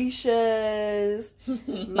Orishas.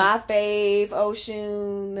 My fave,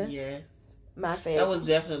 Oshun. Yes. My fave.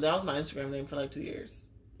 That was my Instagram name for like 2 years.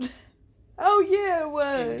 Oh yeah, it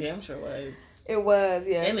was. It damn sure was. It was,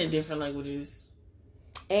 yeah. And in different languages.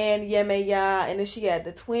 And Yemeya. And then she had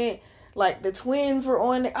the twins were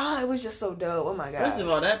on it. Oh, it was just so dope. Oh my god. First of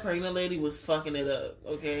all, that pregnant lady was fucking it up,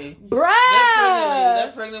 okay? Bruh!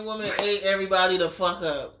 That pregnant woman ate everybody the fuck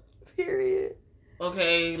up. Period.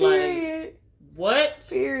 Okay, Period. Like, what?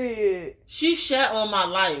 Period. She shat on my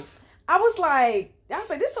life. I was like,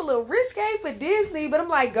 this is a little risque for Disney, but I'm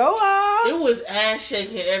like, go off. It was ass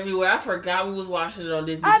shaking everywhere. I forgot we was watching it on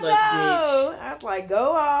Disney Plus, bitch. I was like,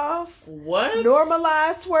 go off. What?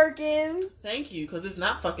 Normalize twerking. Thank you, because it's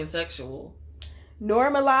not fucking sexual.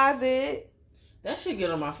 Normalize it. That shit get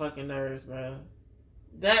on my fucking nerves, bro.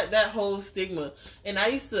 That whole stigma. And I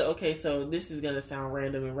used to, okay, so this is going to sound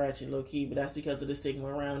random and ratchet low-key, but that's because of the stigma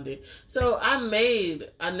around it. So I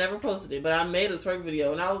never posted it, but I made a twerk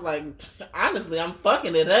video, and I was like, honestly, I'm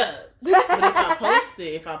fucking it up. But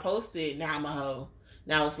if I post it, now I'm a hoe.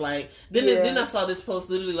 Now it's like, then I saw this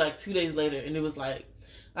post literally like 2 days later, and it was like,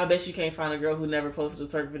 I bet you can't find a girl who never posted a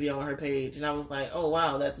twerk video on her page. And I was like, oh,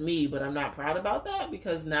 wow, that's me. But I'm not proud about that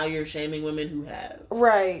because now you're shaming women who have.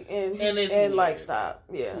 Right. And like, stop.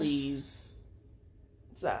 Yeah. Please.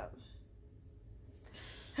 Stop.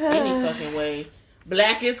 Any fucking way.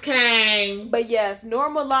 Black is king. But yes,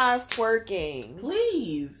 normalize twerking.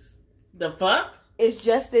 Please. The fuck? It's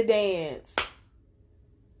just a dance.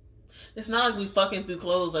 It's not like we fucking through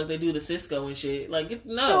clothes like they do to Cisco and shit. Like, get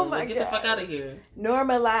the fuck out of here.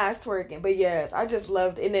 Normalize twerking. But yes, I just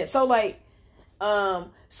loved it. And then, so like, it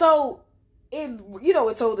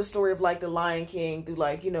told the story of like the Lion King through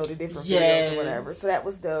like, the different videos or whatever. So that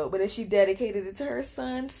was dope. But then she dedicated it to her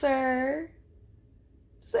son, Sir.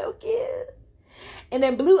 So cute. And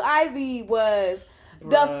then Blue Ivy was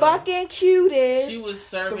the fucking cutest. She was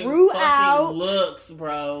serving fucking looks,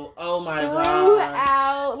 bro. Oh my god.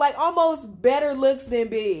 Throughout. Like almost better looks than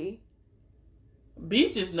B.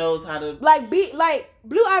 Beef just knows how to. Like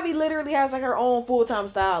Blue Ivy literally has like her own full-time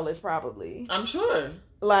stylist, probably. I'm sure.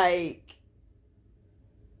 Like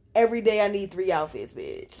every day I need 3 outfits,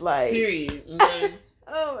 bitch. Like Period. Okay?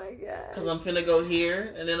 oh my god. Because I'm finna go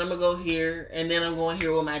here, and then I'm gonna go here, and then I'm going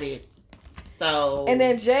here with my dad. So. And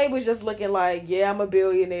then Jay was just looking like, yeah, I'm a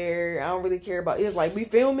billionaire. I don't really care about. It was like, we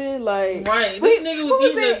filming, like Right. This nigga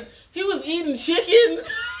was he was eating chicken.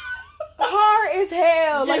 hard as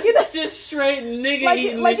hell. Just, like you know, just straight nigga like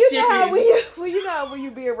eating like this you know chicken. how when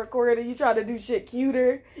you being recorded, you try to do shit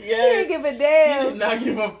cuter. Yeah. He didn't give a damn. He did not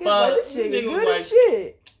give a He was like, fuck. this chicken This nigga good was as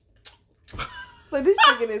shit. So this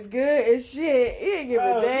chicken is good as shit. He didn't give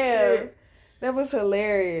a Oh, damn. shit. That was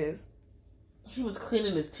hilarious. He was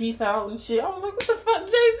cleaning his teeth out and shit. I was like, what the fuck,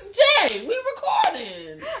 Jason J? We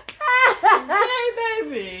recording. Jay,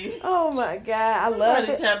 baby. Oh my god, I love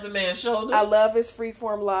Somebody it. tap the man's shoulder. I love his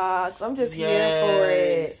freeform locks. I'm just here for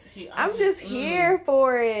it. I'm just here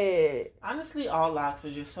for it. Honestly, all locks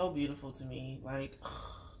are just so beautiful to me. Like,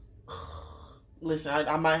 listen,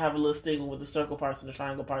 I might have a little stigma with the circle parts and the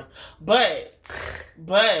triangle parts, but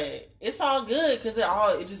it's all good because it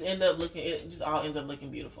all ends up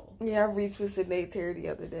looking beautiful. Yeah, I retwisted Nate's hair the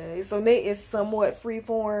other day. So Nate is somewhat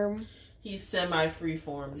freeform. He's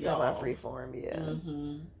semi-freeform, Semi-freeform, yeah.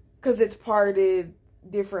 Mm-hmm. Because it's parted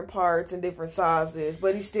different parts and different sizes,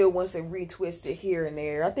 but he still wants it retwisted here and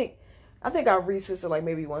there. I think I retwist it like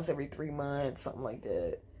maybe once every 3 months, something like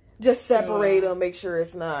that. Just separate them, make sure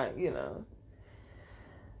it's not, you know.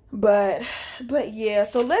 But yeah,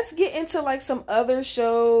 so let's get into like some other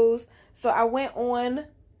shows. So I went on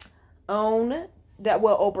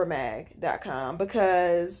OprahMag.com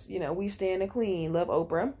because, you know, we stand the queen, love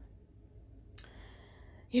Oprah.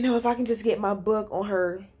 You know, if I can just get my book on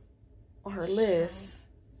her list.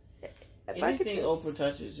 Anything Oprah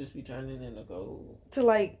touches just be turning into gold. To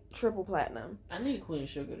like triple platinum. I need Queen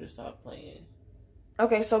Sugar to stop playing.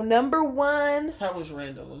 Okay, so number 1. That was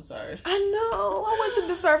random, I'm sorry. I know. I want them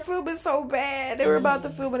to start filming so bad. They were about to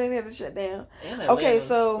film and they had to shut down. And Okay, Atlanta.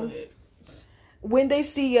 so When They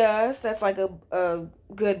See Us, that's like a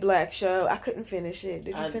good black show. I couldn't finish it.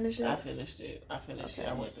 Did you finish it? I finished it. Okay.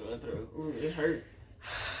 I went through and through. Ooh, it hurt.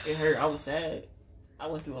 It hurt. I was sad. I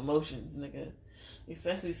went through emotions, nigga.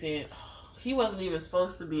 Especially seeing he wasn't even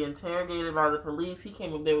supposed to be interrogated by the police. He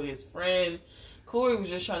came up there with his friend. Corey was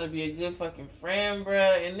just trying to be a good fucking friend,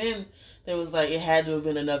 bruh. And then there was like, it had to have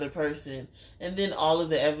been another person. And then all of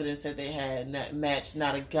the evidence that they had matched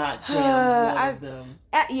not a goddamn one of them.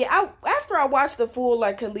 After I watched the full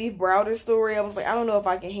like Khalif Browder story, I was like, I don't know if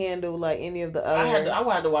I can handle like any of the other. I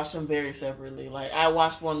had to watch them very separately. Like I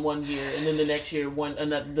watched one year, and then the next year When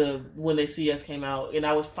They See Us came out, and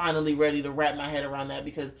I was finally ready to wrap my head around that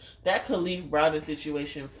because that Khalif Browder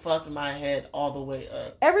situation fucked my head all the way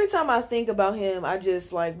up. Every time I think about him, I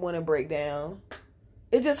just like want to break down.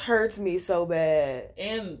 It just hurts me so bad.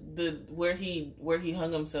 And where he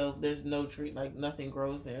hung himself, there's no tree, like nothing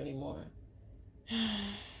grows there anymore.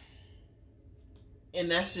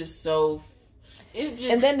 And that's just so. And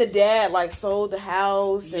then the dad like sold the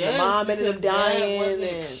house, and the mom ended up dying, and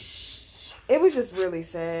it was just really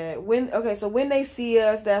sad. When They See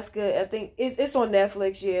Us, that's good. I think it's on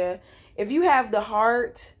Netflix. Yeah, if you have the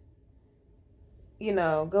heart, you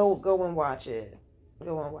know, go and watch it.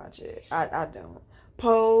 Go and watch it. I don't.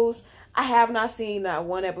 Pose. I have not seen not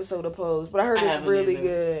one episode of Pose, but I heard it's really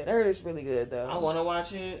good. I heard it's really good though. I want to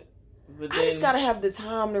watch it, but I just gotta have the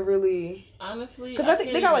time to really. Honestly, because I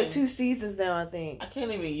think they got like 2 seasons now. I think I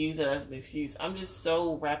can't even use it as an excuse. I'm just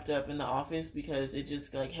so wrapped up in The Office because it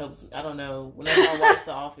just like helps. I don't know. Whenever I watch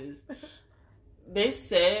The Office, they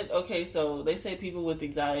said they say people with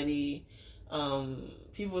anxiety.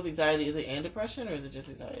 Is it and depression or is it just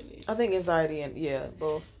anxiety? I think anxiety and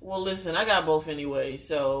both. Well, listen, I got both anyway.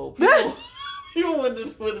 So people with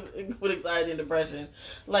anxiety and depression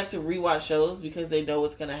like to rewatch shows because they know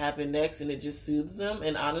what's gonna happen next and it just soothes them.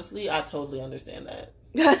 And honestly, I totally understand that,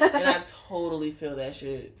 and I totally feel that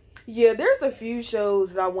shit. Yeah, there's a few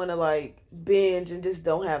shows that I want to like binge and just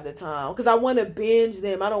don't have the time because I want to binge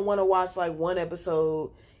them. I don't want to watch like one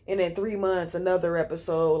episode and in 3 months another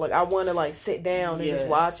episode. Like I want to like sit down and just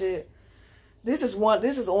watch it. This is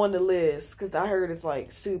on the list because I heard it's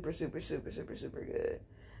like super super super super super good.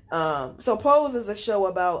 So Pose is a show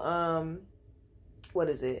about what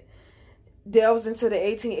is it? Delves into the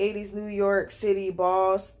 1880s New York City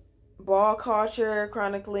ball culture,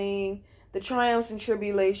 chronicling the triumphs and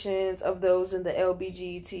tribulations of those in the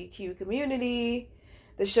LGBTQ community.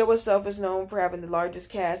 The show itself is known for having the largest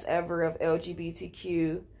cast ever of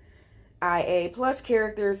LGBTQIA plus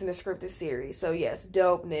characters in a scripted series. So yes,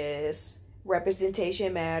 dopeness,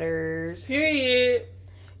 Representation matters. Period.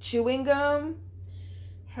 Chewing gum.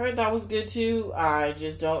 Heard that was good too. I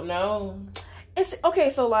just don't know. It's okay.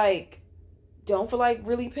 So like, don't feel like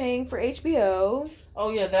really paying for HBO.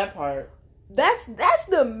 Oh yeah, that part. That's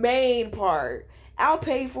the main part. I'll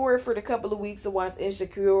pay for it for the couple of weeks to watch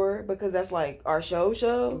Insecure because that's like our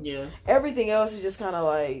show. Yeah. Everything else is just kind of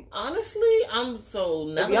like. Honestly, I'm so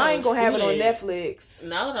now If that y'all I'm ain't a gonna have it on student- Netflix.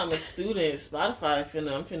 Now that I'm a student, Spotify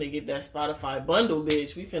I'm finna get that Spotify bundle,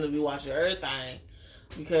 bitch. We finna be watching everything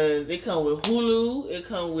because it come with Hulu, it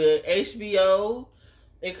come with HBO,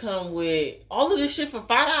 it come with all of this shit for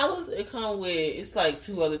 $5. It come with it's like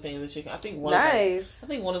 2 other things that shit. I think one. Nice. I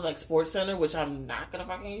think one is like Sports Center, which I'm not gonna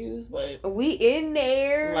fucking use, but We in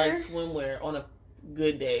there. like swimwear on a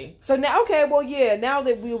good day. So now, okay, well, yeah, now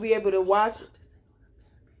that we'll be able to watch.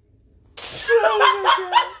 Oh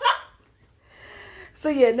my God. So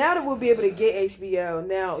yeah, now that we'll be able to get HBO,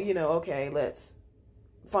 now okay, let's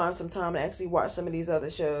find some time to actually watch some of these other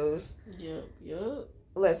shows. Yep.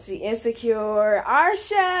 Let's see, Insecure, our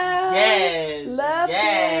show. Yes. Loved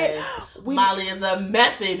yes. it. We, Molly is a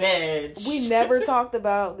messy bitch. we never talked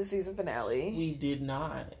about the season finale. We did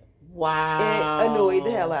not. Wow. It annoyed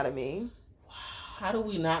the hell out of me. How do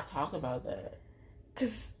we not talk about that?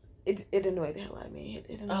 Because it annoyed the hell out of me.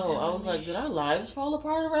 It annoyed the hell I out was of like, me. did our lives fall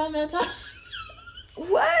apart around that time?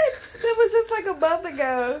 What? That was just like a month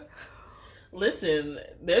ago. Listen,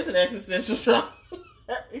 there's an existential trauma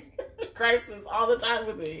crisis all the time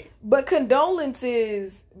with me. But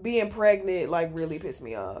condolences being pregnant like really pissed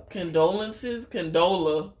me off. Condolences,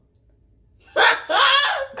 condola.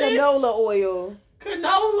 Canola oil.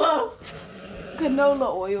 Canola.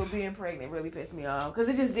 Canola oil being pregnant really pissed me off because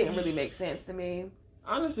it just didn't really make sense to me.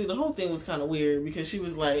 Honestly, the whole thing was kind of weird because she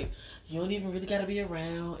was like, you don't even really gotta be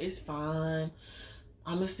around. It's fine.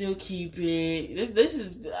 I'ma still keep it. This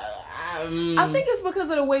is. I think it's because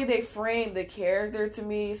of the way they framed the character to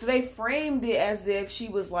me. So they framed it as if she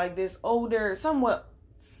was like this older, somewhat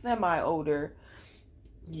semi-older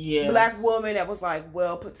black woman that was like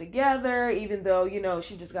well put together, even though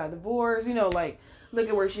she just got divorced. Like look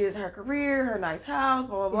at where she is in her career, her nice house,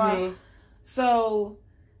 blah blah blah. Mm-hmm. So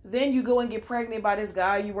then you go and get pregnant by this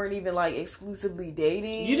guy you weren't even like exclusively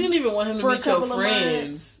dating. You didn't even want him to for a meet your couple of friends.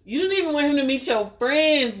 months. You didn't even want him to meet your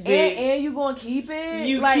friends, bitch. And you gonna keep it?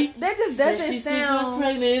 You like keep- that just Said doesn't she's 6 months sound.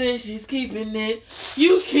 pregnant and she's keeping it.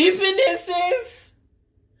 You keeping it, sis?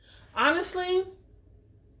 Honestly,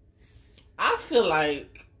 I feel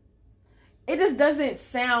like It just doesn't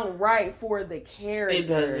sound right for the character. it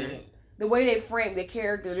doesn't. The way they framed the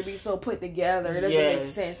character to be so put together, it doesn't make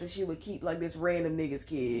Yes. sense that she would keep like this random nigga's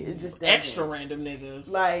kid. It just doesn't. Extra random nigga.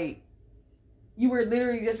 Like, you were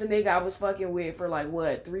literally just a nigga I was fucking with for like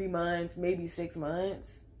what, 3 months, maybe 6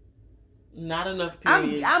 months. Not enough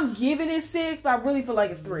periods. I'm giving it 6, but I really feel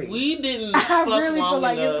like it's 3. We didn't I fuck really long feel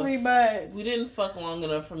like enough. it's 3 months. We didn't fuck long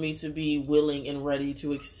enough for me to be willing and ready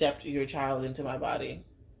to accept your child into my body.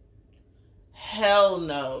 Hell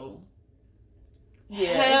no. Yeah,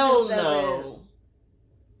 it Hell just doesn't- no.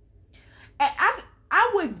 And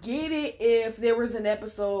I would get it if there was an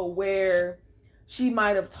episode where she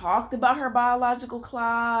might have talked about her biological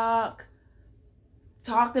clock,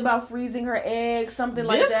 talked about freezing her eggs, something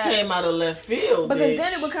like that. This came out of left field, Because bitch.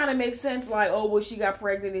 then it would kind of make sense, like, oh, well, she got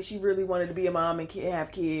pregnant and she really wanted to be a mom and have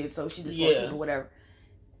kids, so she just wanted to keep it, whatever.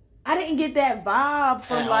 I didn't get that vibe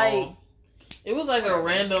from At like. all. It was like a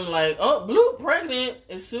random, like, oh, Blue pregnant.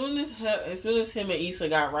 As soon as him and Issa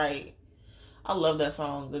got right, I love that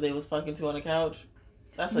song that they was fucking to on the couch.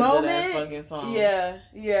 That's a good ass fucking song.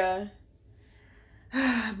 Yeah.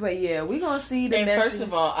 But yeah, we gonna see the And message. first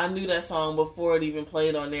of all, I knew that song before it even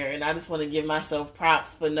played on there, and I just want to give myself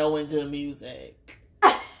props for knowing good music.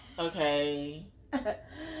 Okay,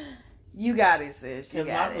 You got it, sis. You because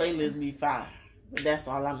got my it. playlist be fire. That's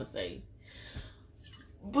all I'm gonna say.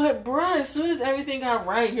 But bruh, as soon as everything got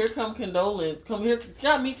right, here come Condolence. Come here,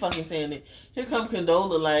 got me fucking saying it. Here come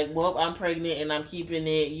Condola, like, well, I'm pregnant and I'm keeping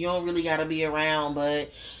it. You don't really gotta be around,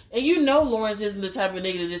 but. And you know Lawrence isn't the type of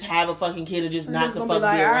nigga to just have a fucking kid and just I'm not just the gonna fuck be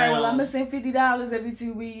like, be all right, around. well, I'm gonna send $50 every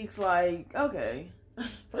 2 weeks. Like, okay.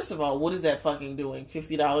 First of all, what is that fucking doing?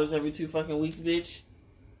 $50 every 2 fucking weeks, bitch?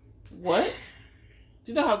 What?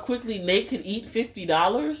 Do you know how quickly Nate could eat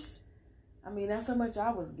 $50? I mean, that's how much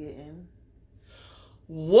I was getting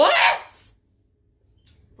What?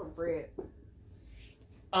 from Fred.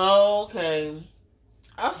 Okay.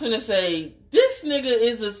 I was gonna say, this nigga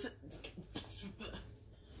is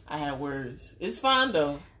I had words. It's fine,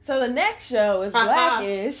 though. So the next show is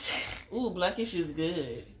Blackish. Ooh, Blackish is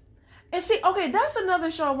good. And see, okay, that's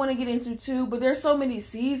another show I want to get into too, but there's so many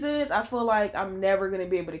seasons, I feel like I'm never going to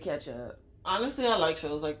be able to catch up. Honestly, I like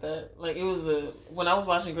shows like that. Like, it was when I was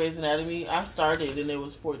watching Grey's Anatomy, I started and it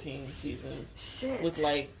was 14 seasons. Shit. With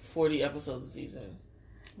like 40 episodes a season.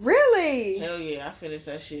 Really? Hell yeah, I finished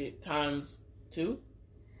that shit times 2.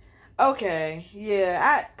 Okay,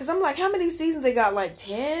 yeah. Cause I'm like, how many seasons they got? Like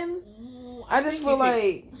 10? I just feel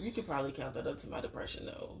like you could probably count that up to my depression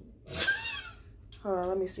though. Hold on,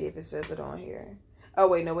 let me see if it says it on here. Oh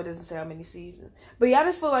wait, no, it doesn't say how many seasons. But yeah, I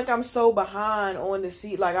just feel like I'm so behind on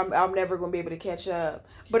the like I'm never gonna be able to catch up.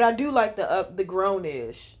 But I do like the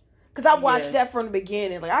Grownish, cause I watched that from the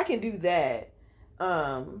beginning. Like I can do that.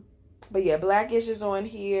 But yeah, Blackish is on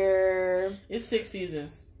here. It's 6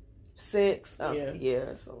 seasons. 6. Oh, yeah,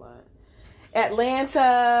 it's a lot.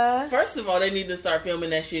 Atlanta. First of all, they need to start filming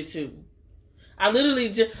that shit too. I literally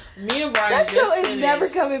me and Brian that just show is finished. never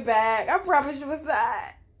coming back. I promise you it's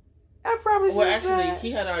not. I promise you. Well, it's actually, not. he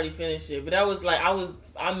had already finished it, but that was like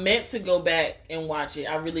I meant to go back and watch it.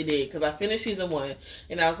 I really did because I finished season 1,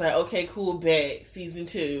 and I was like, okay, cool, bet season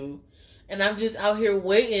 2, and I'm just out here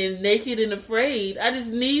waiting, naked and afraid. I just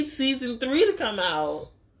need season 3 to come out.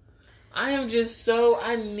 I am just so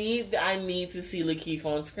I need to see Lakeith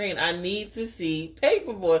on screen. I need to see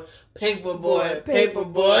Paperboy.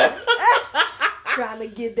 Trying to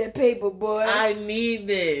get that paper, boy. I need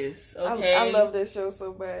this. Okay, I love that show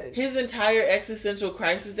so bad. His entire existential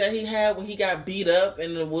crisis that he had when he got beat up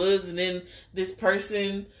in the woods, and then this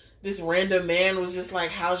random man was just like,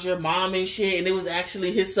 "How's your mom?" and shit, and it was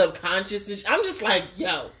actually his subconscious. And I'm just like,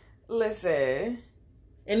 yo, listen.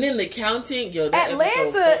 And then the counting, yo, that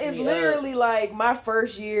Atlanta is literally like my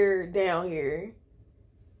first year down here.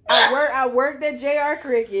 I worked at JR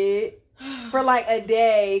Cricket for like a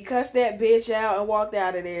day, cussed that bitch out, and walked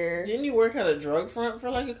out of there. Didn't you work at a drug front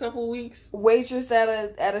for like a couple weeks? Waitress at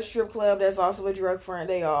a strip club that's also a drug front.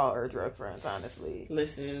 They all are drug fronts, honestly.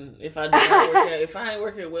 Listen, if I ain't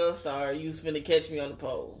work at Wellstar, you was finna catch me on the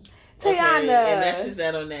pole. Tiana, and that's just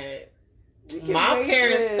that on that. My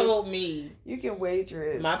parents told me you can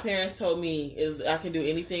waitress. My parents told me is I can do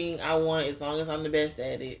anything I want as long as I'm the best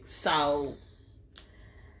at it. So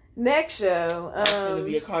next show, I'm gonna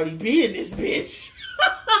be a Cardi B in this bitch.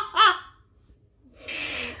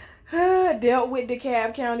 Dealt with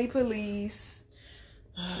DeKalb County Police.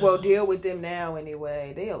 Well, deal with them now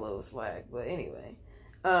anyway. They a little slack, but anyway.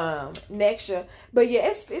 Next show, but yeah,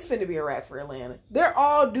 it's finna be a wrap for Atlanta. They're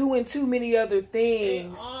all doing too many other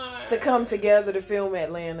things to come together to film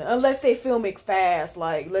Atlanta, unless they film it fast.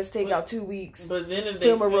 Like, let's take out 2 weeks. But then if they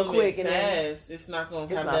film it real quick fast, and then it's not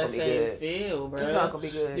gonna have that same feel, bro. It's not gonna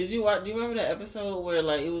be good. Do you remember that episode where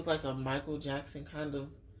like it was like a Michael Jackson kind of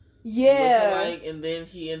lookalike, and then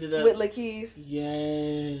he ended up with Lakeith?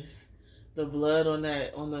 Yes, the blood on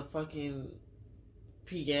the fucking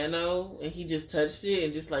piano, and he just touched it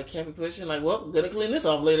and just like kept it pushing, like, well, I'm gonna clean this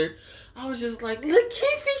off later. I was just like,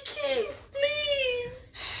 Lakeith, please.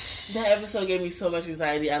 That episode gave me so much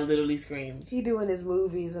anxiety, I literally screamed. He doing his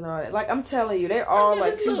movies and all that. Like, I'm telling you, they're all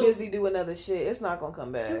like too busy doing other shit. It's not gonna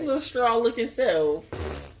come back. His little straw looking self.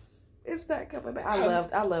 It's not coming back.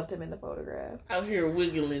 I loved him in the photograph. Out here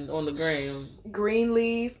wiggling on the ground.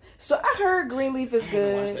 Greenleaf. So I heard Greenleaf is good. I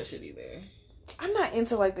haven't watched that shit either. I'm not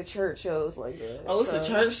into like the church shows like that. Oh, it's a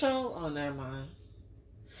church show? Oh, never mind.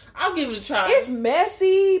 I'll give it a try. It's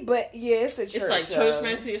messy, but yeah, it's a church show. It's like church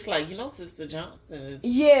messy. It's like, Sister Johnson is...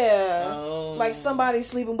 Yeah. Like somebody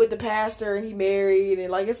sleeping with the pastor and he married,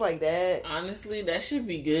 and like, it's like that. Honestly, that should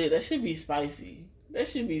be good. That should be spicy. That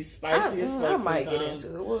should be spicy as fuck. I might get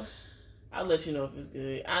into it. Well, I'll let you know if it's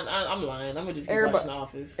good. I'm lying. I'm gonna just keep watching The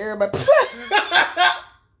Office. Everybody...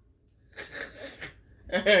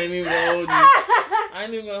 I ain't even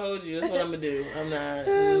gonna hold you. That's what I'm gonna do. I'm not.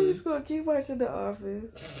 I'm just gonna keep watching The Office.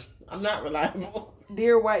 I'm not reliable.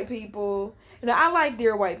 Dear White People. Now, I like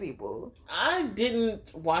Dear White People. I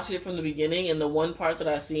didn't watch it from the beginning, and the one part that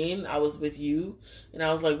I seen, I was with you, and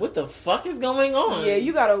I was like, what the fuck is going on? Yeah,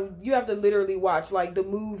 you have to literally watch like the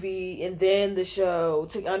movie and then the show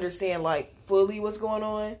to understand like fully what's going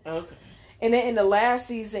on. Okay. And then in the last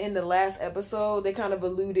season, in the last episode, they kind of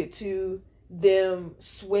alluded to them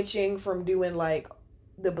switching from doing like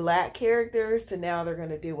the black characters to now they're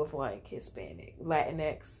gonna deal with like Hispanic,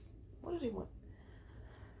 Latinx. What do they want?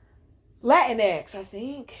 Latinx, I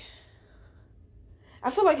think.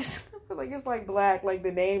 I feel like it's like black, like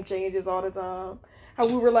the name changes all the time. How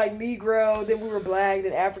we were like Negro, then we were black,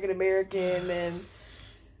 then African American, then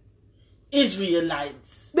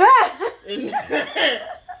Israelites.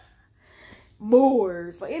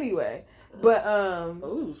 Moors. Like anyway. But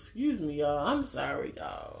oh, excuse me, y'all. I'm sorry,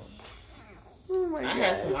 y'all. Oh my I God.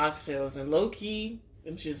 had some oxtails and low key,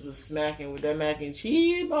 them shits was smacking with that mac and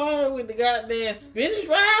cheese bar with the goddamn spinach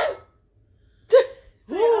wrap.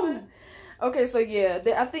 Teyana. Okay, so yeah,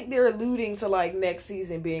 I think they're alluding to like next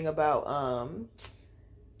season being about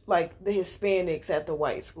like the Hispanics at the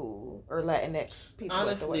white school or Latinx people.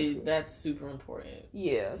 Honestly, at the white school. that's super important.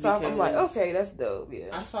 Yeah, so I'm like, okay, that's dope. Yeah,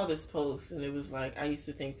 I saw this post and it was like, I used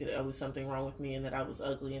to think that there was something wrong with me and that I was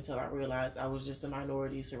ugly until I realized I was just a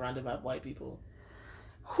minority surrounded by white people.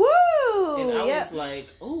 Whoo! And I was like,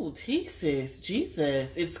 ooh, Jesus,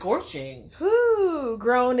 it's scorching. Whoo!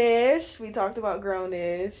 Grownish. We talked about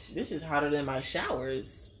grownish. This is hotter than my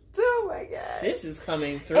showers. Oh my god. This is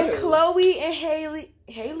coming through. And Chloe and Hallie.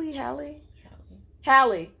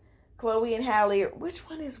 Chloe and Hallie. Which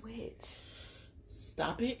one is which?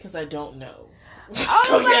 Stop it, because I don't know.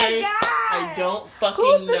 Oh okay? my god! I don't fucking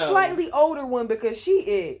Who's the know. slightly older one? Because she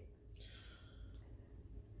it.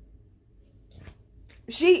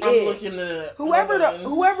 I'm looking at whoever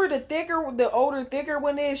the older thicker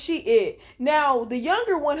one is, she it. Now the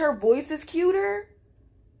younger one, her voice is cuter.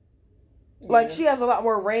 Like she has a lot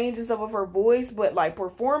more range and stuff of her voice, but like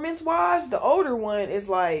performance wise, the older one is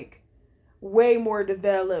like way more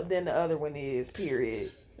developed than the other one is.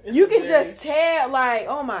 Period. You can just tell, like,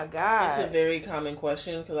 oh my god. It's a very common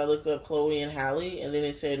question because I looked up Chloe and Hallie, and then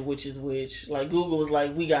it said which is which. Like Google was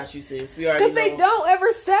like, "We got you, sis. We already know." Because they don't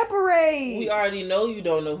ever separate. We already know you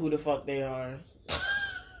don't know who the fuck they are.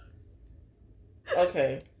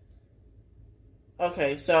 Okay,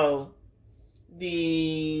 so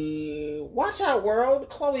the Watch Out World,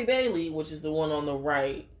 Chloe Bailey, which is the one on the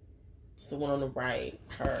right. It's the one on the right.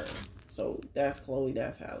 Her. So that's Chloe,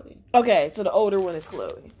 that's Hallie. Okay, so the older one is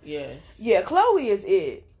Chloe. Yes. Yeah, Chloe is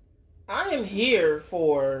it. I am here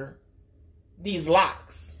for these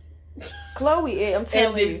locks. Chloe it, I'm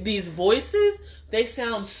telling you. And these voices, they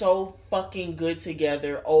sound so fucking good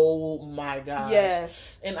together. Oh my gosh.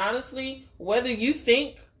 Yes. And honestly, whether you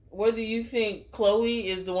think Chloe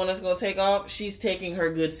is the one that's gonna take off, she's taking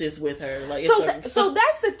her good sis with her. Like so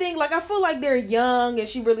that's the thing. Like I feel like they're young and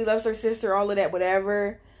she really loves her sister, all of that,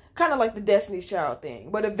 whatever. Kind of like the Destiny's Child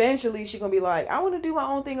thing. But eventually she gonna be like, I want to do my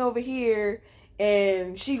own thing over here,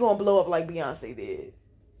 and she gonna blow up like Beyonce did.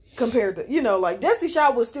 Compared to, like Destiny's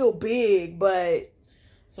Child was still big, but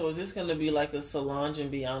so is this gonna be like a Solange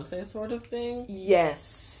and Beyonce sort of thing?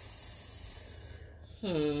 Yes.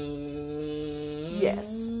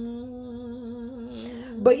 Yes.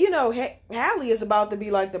 But Hallie is about to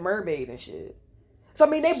be like the mermaid and shit. So I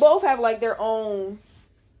mean, they both have like their own.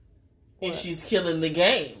 And she's killing the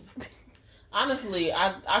game. Honestly,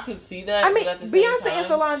 I could see that. I mean, but at the same Beyonce time, and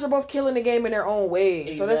Solange are both killing the game in their own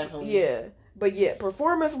ways. Exactly. So that's, yeah. But yeah,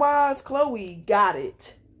 performance-wise, Chloe got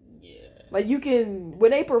it. Yeah. Like,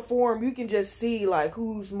 when they perform, you can just see, like,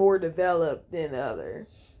 who's more developed than the other.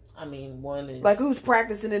 I mean, one is... Like, who's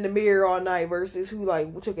practicing in the mirror all night versus who,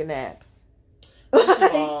 like, took a nap. First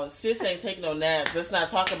of all, sis ain't take no naps. Let's not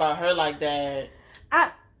talk about her like that.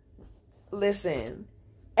 Listen...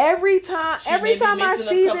 Every time I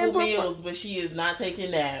see them meals, but she is not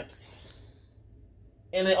taking naps,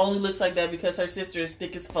 and it only looks like that because her sister is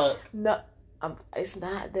thick as fuck. No, it's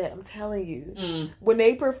not that. I'm telling you, when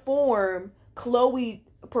they perform, Chloe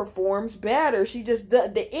performs better. She just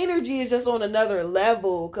the energy is just on another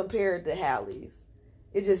level compared to Hallie's.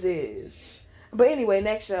 It just is. But anyway,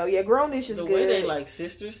 next show. Yeah, Grownish is good. The way they like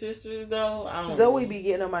sisters though. I don't Zoe know. Be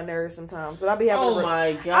getting on my nerves sometimes, but I be having. Oh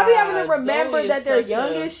my god! I be having to remember Zoe that they're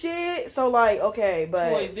young as shit. So like, okay,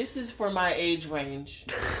 but Toy, this is for my age range,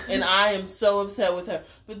 and I am so upset with her.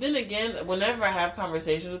 But then again, whenever I have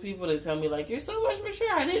conversations with people, they tell me like, "You're so much mature.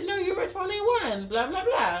 I didn't know you were 21." Blah blah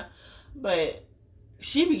blah. But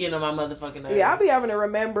she be getting on my motherfucking nerves. Yeah, I be having to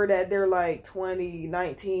remember that they're like 20,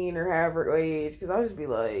 19 or however age, because I'll just be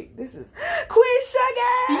like, this is Queen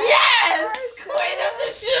Sugar! Yes! Queen of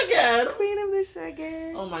the Sugar! Queen of the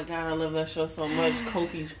Sugar. Oh my god, I love that show so much.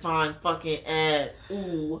 Kofi's fine fucking ass.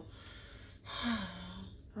 Ooh.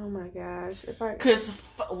 Oh my gosh. Because,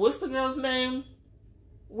 what's the girl's name?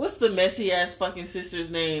 What's the messy ass fucking sister's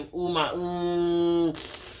name?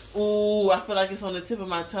 Ooh, I feel like it's on the tip of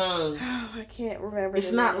my tongue. Oh, I can't remember.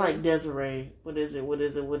 It's not like Desiree. What is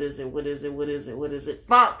it?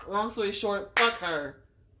 Fuck. Long story short, fuck her.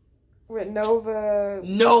 With Nova.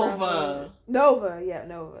 Nova. Yeah,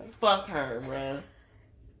 Nova. Fuck her, bruh.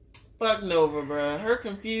 Fuck Nova, bruh. Her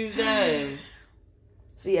confused ass.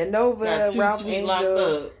 So yeah, Nova, Got Ralph Sweet locked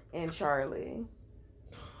Angel, up. and Charlie.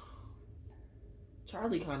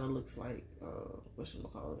 Charlie kind of looks like,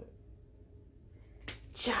 whatchamacallit?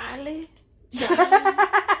 Charlie?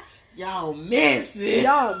 Y'all miss it.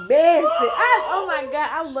 Oh my god,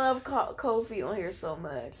 I love Kofi on here so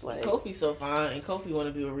much. Like Kofi's so fine, and Kofi want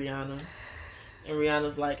to be with Rihanna, and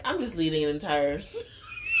Rihanna's like, I'm just leading an entire.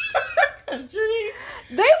 country.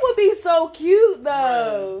 They would be so cute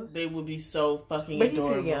though. Bruh, they would be so fucking But he's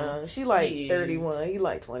adorable. too young. She like He is. 31. He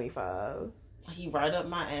like 25. He right up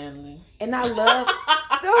my alley. And I love.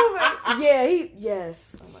 Oh my, yeah,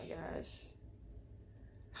 yes. Oh my gosh.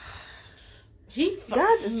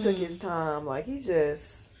 God just took his time. Like he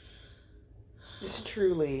just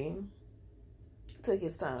truly took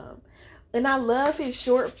his time. And I love his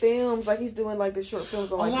short films. Like he's doing like the short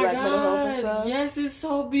films on like Black mental health and stuff. Yes, it's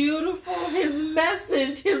so beautiful. His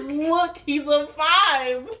message, his look, he's a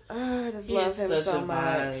vibe. I just love him so much.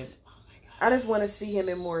 Vibe. I just want to see him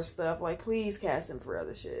in more stuff. Like, please cast him for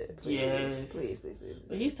other shit. Please, Yes. please.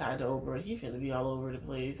 But he's tied to Oprah. He finna be all over the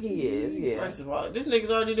place. He is, yeah. First of all, this nigga's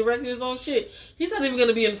already directed his own shit. He's not even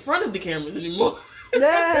gonna be in front of the cameras anymore.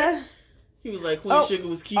 Nah. He was like, Queen Sugar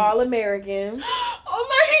was cute. All American. Oh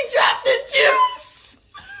my, he dropped the juice!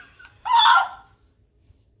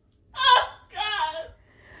 Oh, God.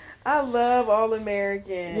 I love All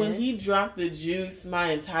American. When he dropped the juice, my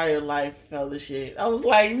entire life fell to shit. I was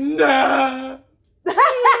like, nah. I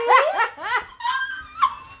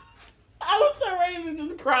was so ready to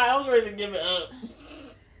just cry. I was ready to give it up.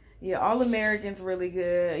 Yeah, All American's really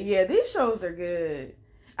good. Yeah, these shows are good.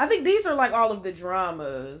 I think these are like all of the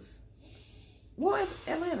dramas. Well,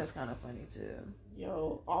 Atlanta's kind of funny too.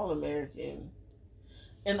 Yo, All American.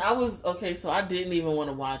 And I was, okay, so I didn't even want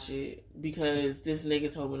to watch it because this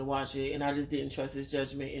nigga told me to watch it and I just didn't trust his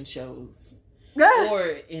judgment in shows. Or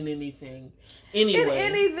in anything. Anyway. In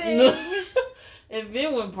anything. And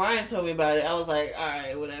then when Brian told me about it, I was like, all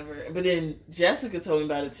right, whatever. But then Jessica told me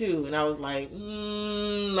about it too, and I was like,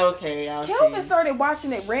 okay, I'll Kelvin see. started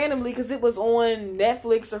watching it randomly because it was on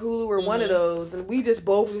Netflix or Hulu or one of those, and we just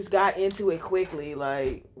both just got into it quickly.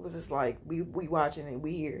 Like, it was just like, we watching it,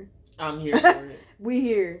 we here. I'm here for it. We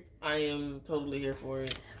here. I am totally here for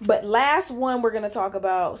it. But last one we're going to talk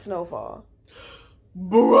about, Snowfall.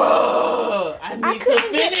 Bruh, I need to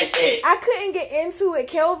finish it. I couldn't get into it.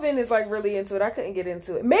 Kelvin is like really into it. I couldn't get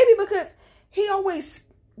into it. Maybe because he always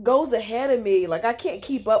goes ahead of me. Like I can't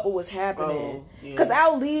keep up with what's happening. Because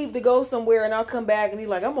I'll leave to go somewhere and I'll come back and he's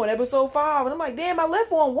like, I'm on episode 5. And I'm like, damn, I left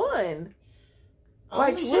on 1.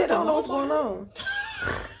 Like shit, I don't know what's going on.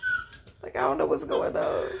 Like I don't know what's going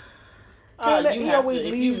on.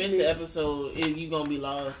 If you miss the episode, you're going to be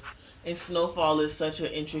lost. And Snowfall is such an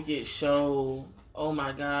intricate show. Oh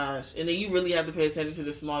my gosh. And then you really have to pay attention to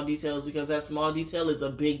the small details because that small detail is a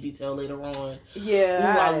big detail later on.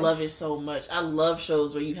 Yeah. Ooh, I love it so much. I love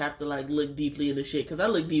shows where you have to like look deeply into shit because I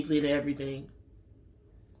look deeply into everything.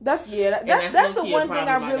 That's the one thing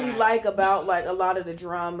I really like about like a lot of the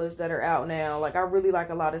dramas that are out now. Like I really like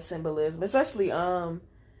a lot of symbolism, especially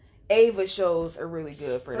Ava shows are really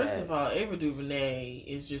good for that. First of all, Ava DuVernay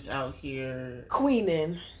is just out here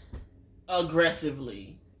queening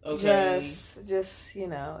aggressively. Okay. Just you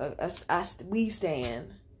know, we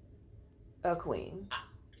stand a queen.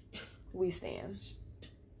 We stand.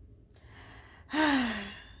 Her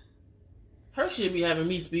shit be having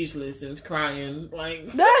me speechless and crying like.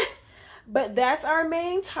 But that's our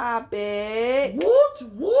main topic.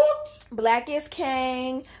 What? Black is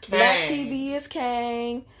king. Black TV is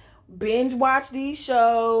king. Binge watch these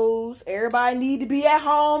shows. Everybody need to be at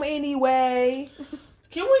home anyway.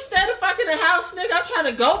 Can we stay the fuck in the house, nigga? I'm trying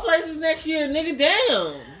to go places next year, nigga.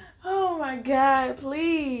 Damn. Oh my God,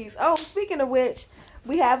 please. Oh, speaking of which,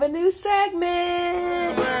 we have a new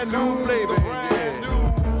segment. Brand new flavor in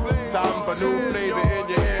your ear. Time for new flavor in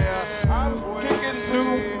your ear. I'm kicking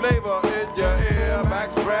new flavor in your ear.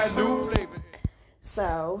 Max brand new flavor.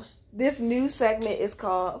 So, this new segment is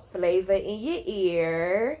called Flavor in Your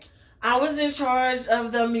Ear. I was in charge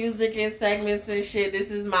of the music and segments and shit. This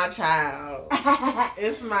is my child.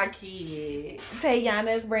 It's my kid.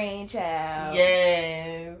 Tayana's brainchild.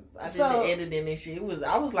 Yes. I did the editing and shit.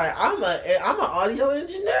 I was like, I'm an audio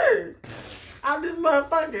engineer. I'm this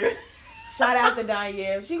motherfucker. Shout out to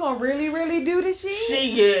Danya. She gonna really, really do the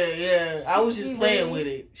shit? Yeah. I was just playing with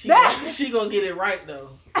it. She gonna get it right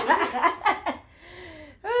though.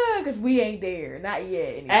 Cause we ain't there, not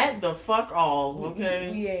yet. Anyway. At the fuck all,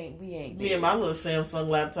 okay? We ain't there. Me and my little Samsung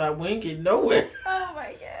laptop, we ain't getting nowhere. Oh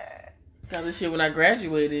my God. Got this shit when I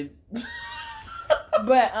graduated.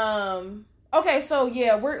 But okay, so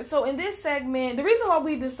yeah, so in this segment, the reason why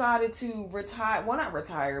we decided to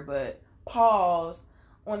pause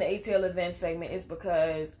on the ATL event segment is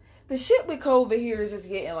because the shit with COVID here is just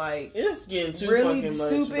getting like it's getting too really fucking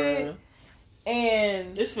stupid, much,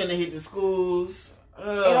 and it's finna hit the schools.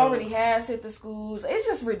 It already has hit the schools. It's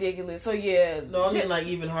just ridiculous. So yeah, no, I mean like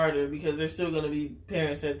even harder because there's still gonna be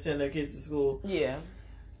parents that send their kids to school. Yeah,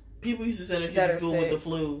 people used to send their kids to school with the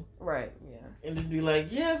flu. Right. Yeah. and just be like,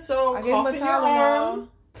 yeah, so I gave him cough a in your arm.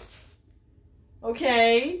 Tylenol.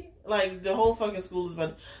 Okay. Like, the whole fucking school is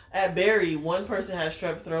about... At Barry, one person had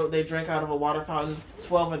strep throat. They drank out of a water fountain.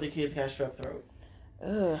 12 other kids had strep throat.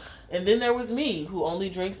 Ugh. And then there was me, who only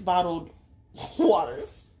drinks bottled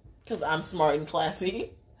waters. Because I'm smart and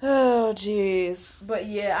classy. Oh, jeez. But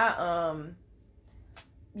yeah,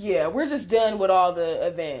 yeah, we're just done with all the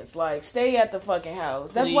events. Like, stay at the fucking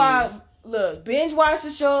house. That's Please. why, look, binge watch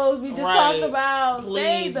the shows we just talked about.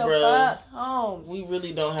 Stay Please, the bro. fuck home. We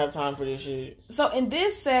really don't have time for this shit. So in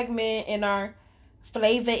this segment, in our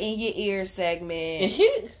Flavor in Your Ear segment,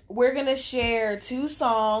 we're going to share 2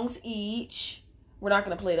 songs each. We're not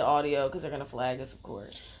going to play the audio because they're going to flag us, of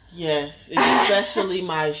course. Yes, especially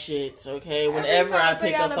my shits, okay? Whenever I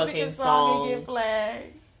pick a fucking song. And get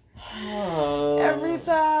flagged. Oh. Every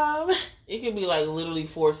time. It could be like literally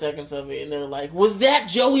 4 seconds of it, and they're like, was that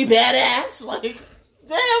Joey Badass? Like,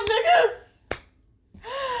 damn, nigga.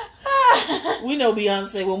 We know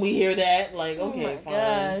Beyonce when we hear that. Like, okay, oh my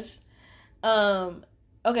fine. Gosh.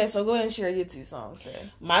 Okay, so go ahead and share your 2 songs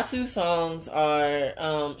then. My 2 songs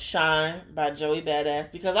are Shine by Joey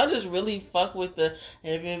Badass, because I just really fuck with the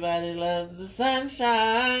everybody loves the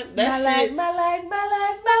sunshine. That shit. My life.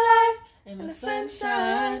 And the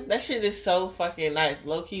sunshine. That shit is so fucking nice.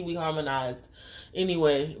 Low key, we harmonized.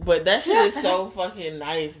 Anyway, but that shit is so fucking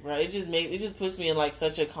nice, bro. It just puts me in like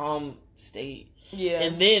such a calm state. Yeah.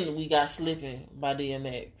 And then we got Slipping by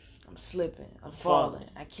DMX. I'm slipping. I'm falling.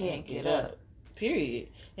 I can't get up. Period.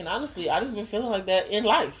 And honestly, I just been feeling like that in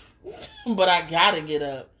life. But I gotta get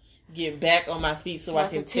up. Get back on my feet so I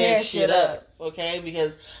can tear shit up. Okay?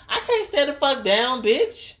 Because I can't stay the fuck down,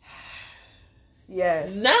 bitch.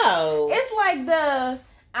 Yes. No. It's like the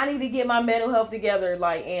I need to get my mental health together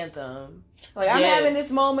like anthem. Like I'm having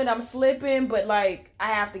this moment, I'm slipping, but like I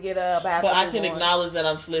have to get up. I can acknowledge that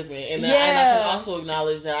I'm slipping, and I can also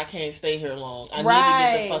acknowledge that I can't stay here long. I need to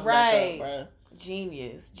get the fuck back up, bro.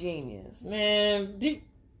 Genius. Man,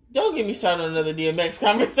 don't get me started on another DMX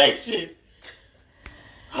conversation.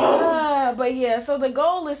 But yeah, so the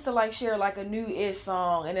goal is to like share like a new-ish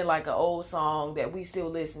song and then like an old song that we still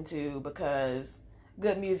listen to, because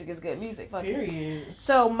good music is good music. Period.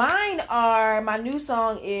 So my new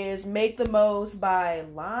song is Make the Most by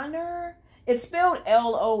Lonner. It's spelled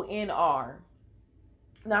Lonr.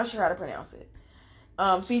 Not sure how to pronounce it.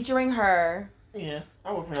 Featuring her. Yeah,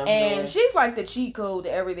 I would pronounce it. And she's like the cheat code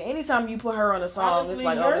to everything. Anytime you put her on a song, honestly, it's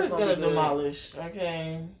like, her it's is gonna be demolish.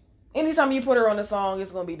 Okay. Anytime you put her on a song,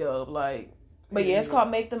 it's gonna be dope. Like, but yeah, it's called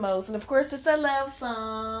Make the Most, and of course, it's a love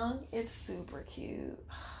song. It's super cute,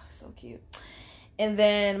 so cute. And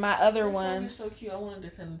then my other one is so cute. I wanted to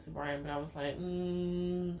send it to Brian, but I was like,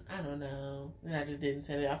 I don't know, and I just didn't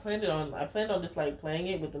send it. I planned on just like playing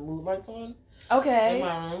it with the mood lights on. Okay. In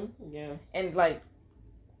my room, yeah, and like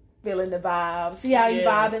feeling the vibe. See how you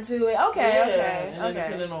vibe into it. Okay. And then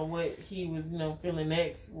depending on what he was, feeling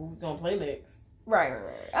next, what we gonna play next. Right.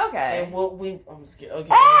 Okay. And I'm scared. Okay.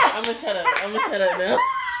 I'm gonna shut up now.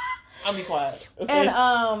 I'll be quiet. Okay?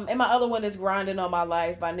 And my other one is Grinding on My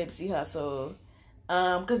Life by Nipsey Hussle.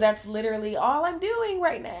 Because that's literally all I'm doing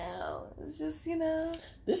right now. It's just,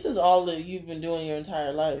 This is all that you've been doing your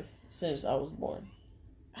entire life since I was born.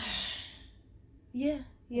 Yeah.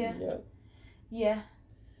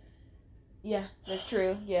 Yeah, that's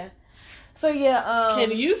true. Yeah. So yeah, can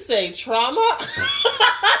you say trauma?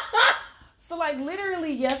 So like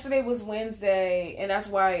literally yesterday was Wednesday, and that's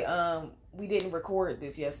why we didn't record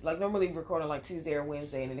this yesterday. Like normally we record on like Tuesday or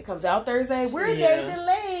Wednesday, and then it comes out Thursday. We're a day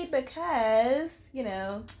delayed because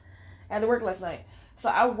I had to work last night. So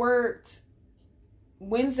I worked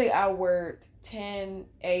Wednesday. I worked 10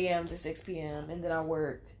 a.m. to 6 p.m. and then I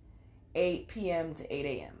worked 8 p.m. to 8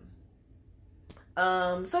 a.m.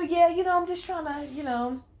 So yeah, I'm just trying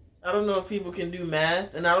to, I don't know if people can do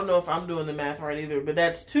math, and I don't know if I'm doing the math right either, but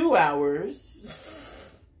that's 2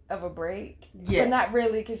 hours of a break. Yeah. But not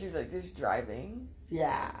really, because you're like just driving.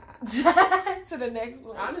 Yeah. To the next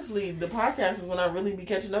place. Honestly, the podcast is when I really be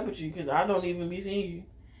catching up with you, because I don't even be seeing you.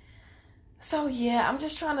 So yeah, I'm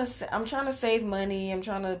trying to save money. I'm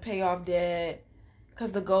trying to pay off debt,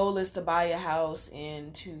 because the goal is to buy a house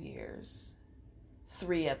in 2 years.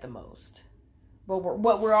 3 at the most. But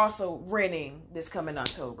we're also renting this coming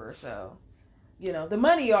October, so the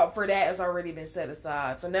money for that has already been set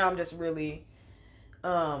aside. So now I'm just really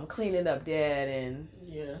cleaning up debt and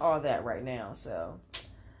all that right now. So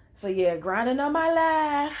yeah, grinding on my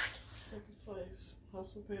life. Sacrifice,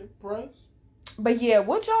 hustle, pay the price. But yeah,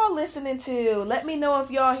 what y'all listening to? Let me know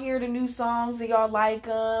if y'all hear the new songs and y'all like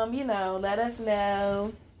them. Let us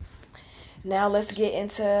know. Now let's get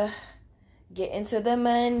into Get into the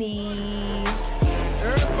money.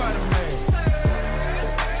 Everybody mad.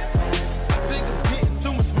 Think I'm getting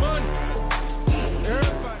too much money.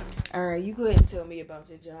 Everybody. All right, you go ahead and tell me about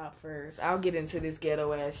your job first. I'll get into this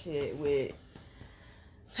ghetto ass shit with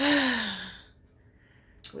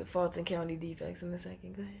Fulton County defects in a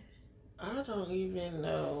second. Go ahead. I don't even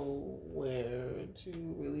know where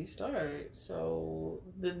to really start. So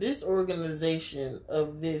the disorganization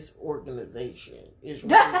of this organization is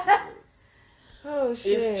ridiculous. Oh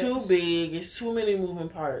shit! It's too big. It's too many moving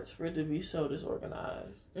parts for it to be so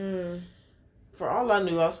disorganized. For all I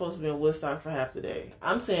knew, I was supposed to be in Woodstock for half the day.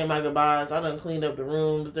 I'm saying my goodbyes. I done cleaned up the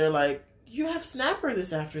rooms. They're like, "You have Snapper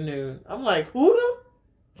this afternoon." I'm like, "Who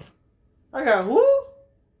the? I got who?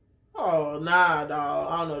 Oh, nah,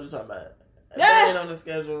 dog. I don't know what you're talking about." That ain't on the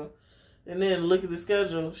schedule. And then look at the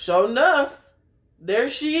schedule. Sure enough, there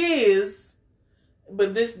she is.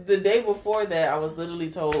 But the day before that, I was literally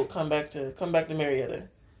told, come back to Marietta.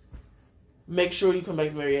 Make sure you come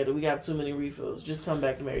back to Marietta. We got too many refills. Just come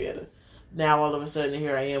back to Marietta. Now all of a sudden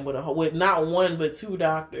here I am with not one but two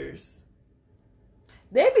doctors.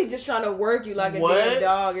 They be just trying to work you like a damn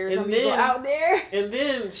dog every time you go out there. And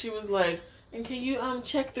then she was like, "And can you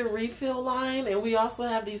check the refill line? And we also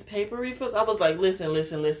have these paper refills." I was like,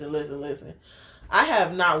 listen. I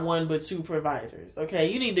have not one but two providers.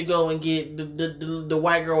 Okay, you need to go and get the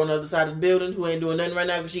white girl on the other side of the building who ain't doing nothing right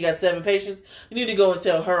now because she got 7 patients. You need to go and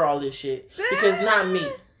tell her all this shit because not me.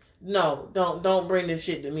 No, don't bring this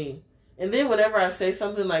shit to me. And then whenever I say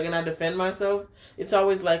something like and I defend myself, it's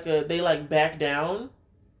always like they like back down,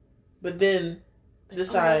 but then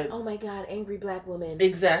decide. Oh my god, angry black woman.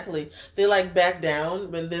 Exactly. They like back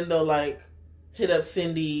down, but then they'll like hit up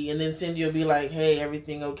Cindy, and then Cindy will be like, "Hey,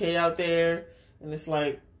 everything okay out there?" And it's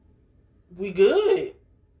like, "We good.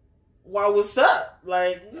 Why? What's up?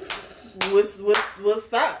 Like, what's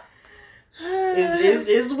up?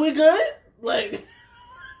 Is we good? Like."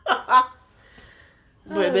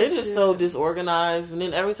 But they're just so disorganized, and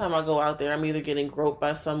then every time I go out there, I'm either getting groped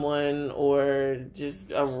by someone or just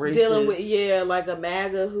a racist. Dealing with like a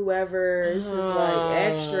MAGA whoever. It's just like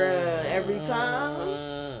extra every time.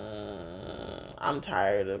 I'm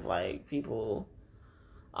tired of like people.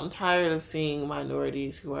 I'm tired of seeing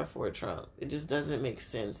minorities who are for Trump. It just doesn't make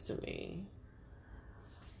sense to me.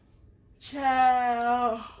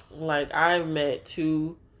 Child. Like I've met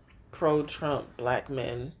 2 pro-Trump black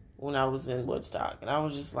men when I was in Woodstock, and I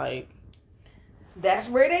was just like, that's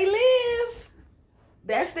where they live.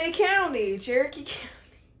 That's their county, Cherokee County.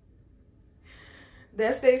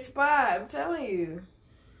 That's their spot, I'm telling you.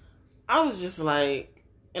 I was just like,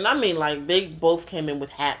 and I mean, like, they both came in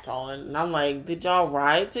with hats on, and I'm like, did y'all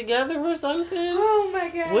ride together or something? Oh my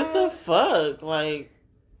god. What the fuck? Like,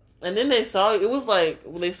 and then they saw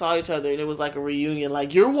each other, and it was like a reunion,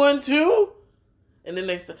 like, you're one too? And then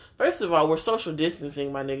first of all, we're social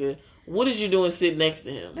distancing, my nigga. What is you doing sitting next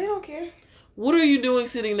to him? They don't care. What are you doing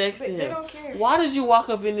sitting next to him? They don't care. Why did you walk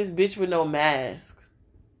up in this bitch with no mask?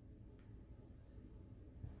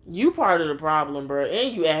 You part of the problem, bro.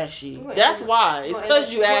 And you ashy. That's why. It's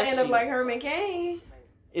because you ashy. End up like Herman Cain.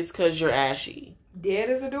 It's because you're ashy.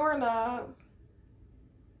 Dead as a doorknob.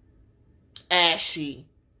 Ashy.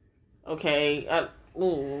 Okay?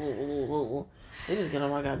 They just get on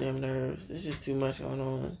my goddamn nerves. It's just too much going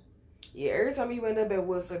on. Yeah, every time you end up at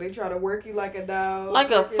Woodstock, they try to work you like a dog. Like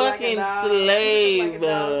a fucking slave. Like a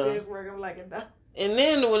dog says, work them like a dog. And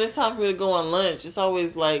then when it's time for me to go on lunch, it's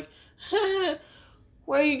always like,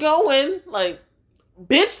 where you going? Like,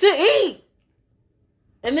 bitch, to eat.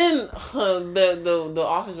 And then the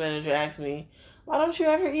office manager asked me, why don't you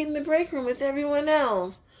ever eat in the break room with everyone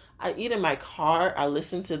else? I eat in my car, I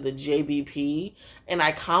listen to the JBP, and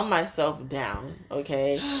I calm myself down,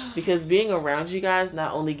 okay? Because being around you guys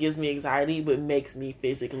not only gives me anxiety, but makes me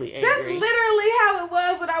physically angry. That's literally how it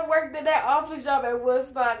was when I worked at that office job at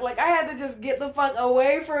Woodstock. Like, I had to just get the fuck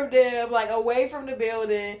away from them, like, away from the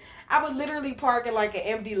building. I would literally park in, like, an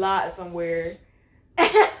empty lot somewhere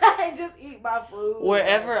and just eat my food.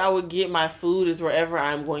 Wherever I would get my food is wherever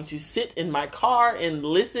I'm going to sit in my car and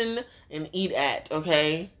listen and eat at,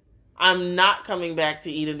 okay? I'm not coming back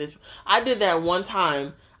to eat in this. I did that one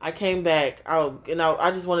time. I came back and I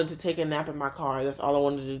just wanted to take a nap in my car. That's all I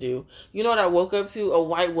wanted to do. You know what I woke up to? A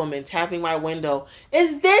white woman tapping my window.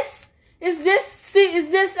 Is this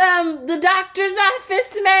the doctor's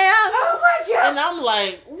office, ma'am? Oh my god. And I'm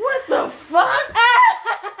like, what the fuck?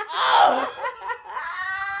 Oh.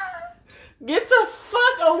 Get the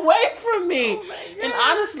fuck away from me. Oh my God. And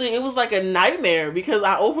honestly, it was like a nightmare because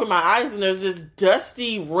I opened my eyes and there's this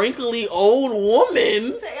dusty, wrinkly old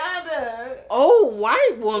woman. Tayana. Old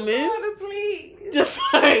white woman. Tayana, please. Just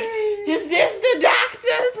like, Is this the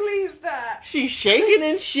doctor? Please stop. She's shaking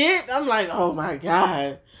and shit. I'm like, oh my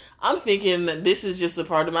God. I'm thinking that this is just a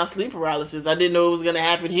part of my sleep paralysis. I didn't know it was going to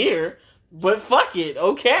happen here. But fuck it.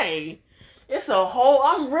 Okay. It's a whole...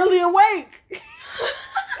 I'm really awake.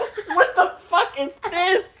 What the fuck is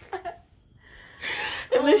this?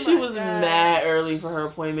 And then she was mad early for her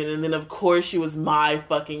appointment. And then, of course, she was my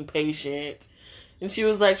fucking patient. And she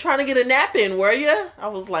was like, trying to get a nap in, were you? I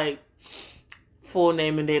was like, full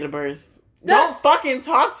name and date of birth. Don't fucking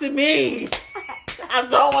talk to me. I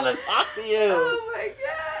don't want to talk to you. Oh my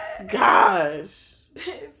God. Gosh.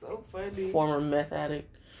 It's so funny. Former meth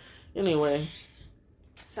addict. Anyway.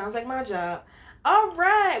 Sounds like my job. All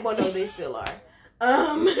right. Well, no, they still are.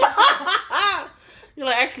 You're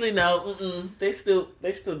like, actually, no. They still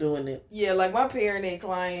doing it. Yeah, like my parent and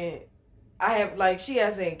client, I have, like, she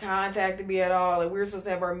hasn't contacted me at all. Like, we were supposed to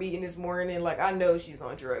have our meeting this morning. Like, I know she's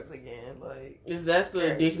on drugs again. Like, is that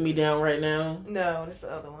the Dick Me Down right now? No, that's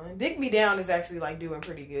the other one. Dick Me Down is actually, like, doing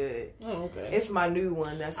pretty good. Oh, okay. It's my new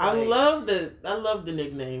one. That's I like, love the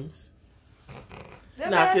nicknames.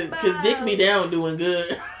 Nah, cause Dick Me Down doing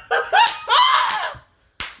good.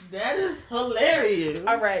 That is hilarious.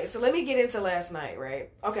 All right, so let me get into last night, right?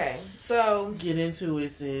 Okay, so... Get into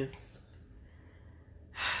it, sis.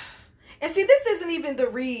 And see, this isn't even the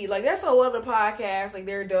read. Like, that's a whole other podcast. Like,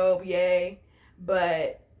 they're dope, yay.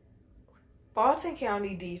 But Fulton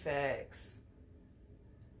County defects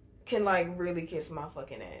can, like, really kiss my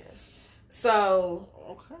fucking ass. So,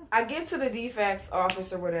 okay. I get to the defects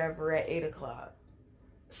office or whatever at 8 o'clock.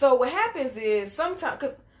 So, what happens is sometimes...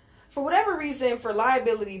 Because for whatever reason, for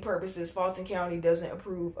liability purposes, Fulton County doesn't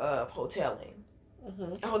approve of hoteling.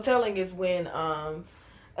 Mm-hmm. Hoteling is when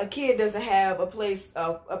a kid doesn't have a place,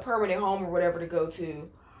 a permanent home or whatever to go to,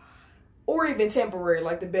 or even temporary,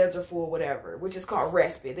 like the beds are full, whatever, which is called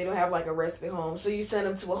respite. They don't have like a respite home, so you send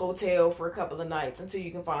them to a hotel for a couple of nights until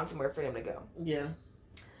you can find somewhere for them to go. Yeah.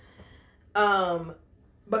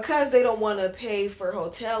 Because they don't want to pay for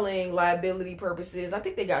hoteling liability purposes, I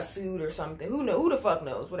think they got sued or something. Who the fuck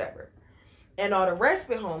knows? Whatever. And all the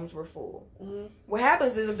respite homes were full. Mm-hmm. What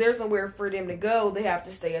happens is if there's nowhere for them to go, they have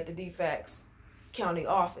to stay at the defects county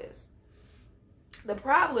office. The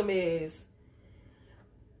problem is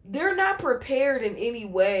they're not prepared in any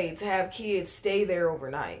way to have kids stay there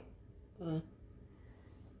overnight. Mm.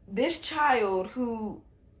 This child who,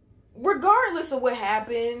 regardless of what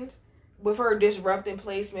happened with her disrupting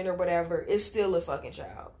placement or whatever, is still a fucking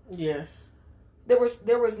child. Yes. There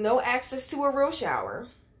was no access to a real shower.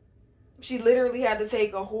 She literally had to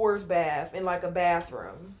take a horse bath in like a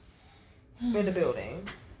bathroom in the building.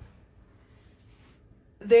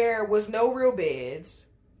 There was no real beds.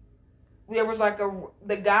 There was like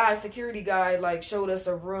security guy like showed us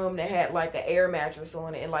a room that had like an air mattress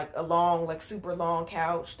on it and like a long, like super long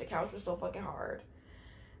couch. The couch was so fucking hard.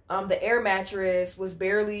 The air mattress was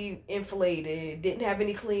barely inflated, didn't have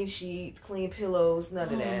any clean sheets, clean pillows,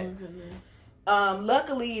 none of that.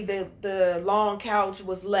 Luckily, the long couch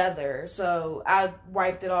was leather, so I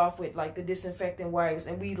wiped it off with like the disinfectant wipes,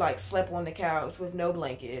 and we like slept on the couch with no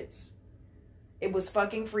blankets. It was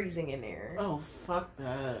fucking freezing in there. Oh, fuck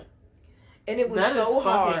that. And it was so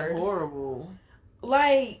hard. Horrible.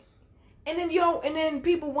 Like, and then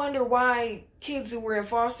people wonder why kids who were in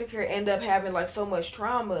foster care end up having like so much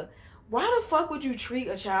trauma. Why the fuck would you treat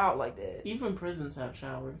a child like that? Even prisons have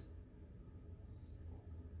showers.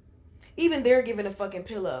 Even they're given a fucking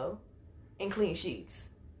pillow and clean sheets.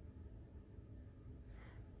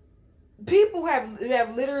 People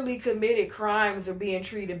have literally committed crimes or being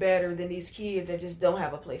treated better than these kids that just don't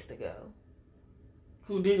have a place to go.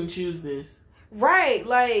 Who didn't choose this? Right,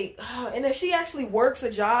 like, and then she actually works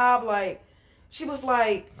a job. Like, she was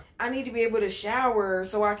like, I need to be able to shower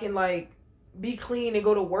so I can like be clean and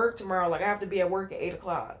go to work tomorrow. Like, I have to be at work at 8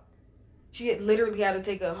 o'clock. She had literally had to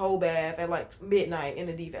take a whole bath at like midnight in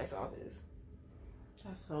the defects office.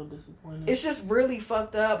 That's so disappointing. It's just really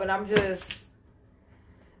fucked up, and I'm just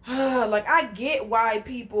like, I get why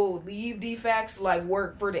people leave defects, like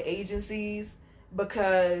work for the agencies,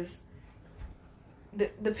 because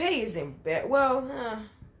the pay isn't bad. Well,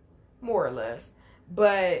 more or less,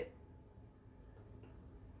 but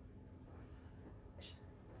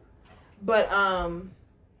don't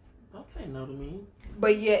say no to me.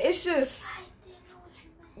 But yeah, it's just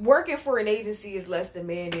working for an agency is less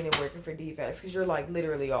demanding than working for defects, because you're like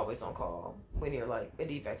literally always on call when you're like a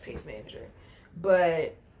defects case manager.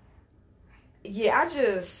 But yeah, I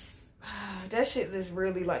just that shit just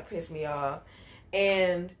really like pissed me off,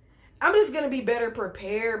 and I'm just gonna be better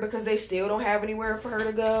prepared because they still don't have anywhere for her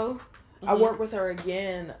to go. Mm-hmm. I work with her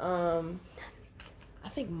again. I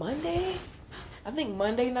think Monday. I think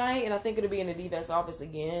Monday night, and I think it'll be in the DVAC's office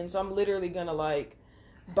again. So I'm literally gonna like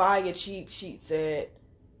buy a cheap sheet set,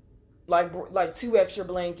 like 2 extra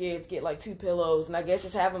blankets, get like 2 pillows, and I guess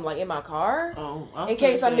just have them like in my car in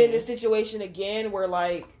case I'm in this situation again where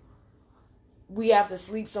like we have to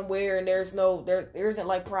sleep somewhere and there isn't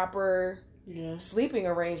like proper sleeping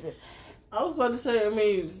arrangements. I was about to say, I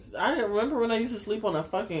mean, I remember when I used to sleep on a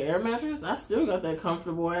fucking air mattress. I still got that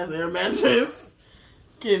comfortable ass air mattress.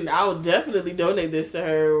 I would definitely donate this to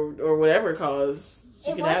her or whatever cause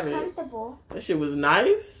she can have it. It was comfortable. That shit was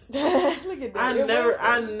nice. Look at that.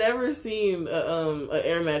 I never seen an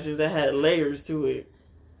air mattress that had layers to it.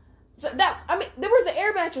 So there was an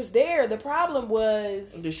air mattress there. The problem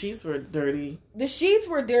was the sheets were dirty.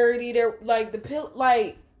 They're like the pill.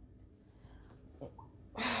 Like,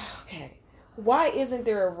 okay, why isn't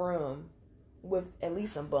there a room with at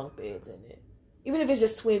least some bunk beds in it? Even if it's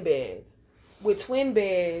just twin beds, with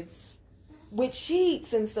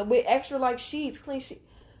sheets and stuff, with extra like sheets, clean sheets.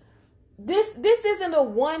 This isn't a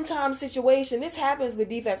one-time situation. This happens with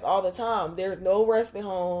DVACs all the time. There's no respite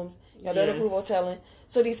homes. Y'all don't approve hoteling.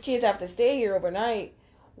 So these kids have to stay here overnight.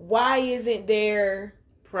 Why isn't there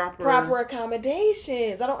proper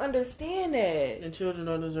accommodations? I don't understand that. And children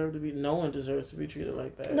don't deserve to be, no one deserves to be treated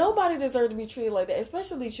like that. Nobody deserves to be treated like that,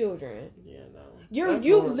 especially children. Yeah, no.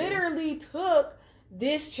 You literally took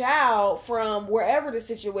this child from wherever the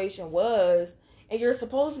situation was, and you're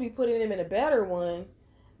supposed to be putting them in a better one.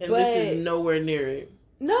 And this is nowhere near it.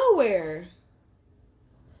 Nowhere.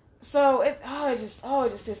 So it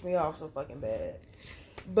just pissed me off so fucking bad.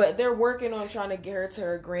 But they're working on trying to get her to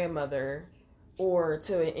her grandmother or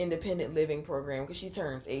to an independent living program because she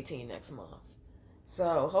turns 18 next month.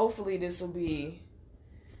 So hopefully this will be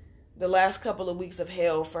the last couple of weeks of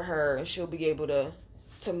hell for her and she'll be able to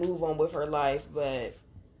move on with her life. But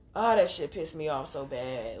that shit pissed me off so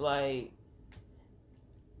bad. Like,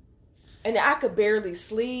 and I could barely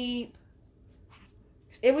sleep.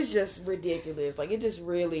 It was just ridiculous. Like, it just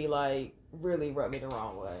really rubbed me the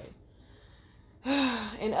wrong way.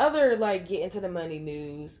 And other, like, get into the money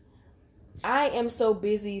news. I am so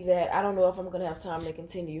busy that I don't know if I'm going to have time to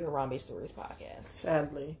continue Harambe Stories podcast.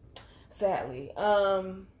 Sadly.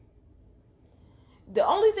 The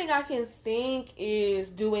only thing I can think is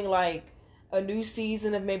doing, like, a new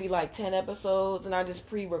season of maybe, like, 10 episodes, and I just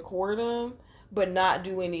pre-record them, but not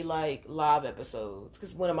do any, like, live episodes.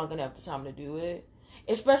 Because when am I going to have the time to do it?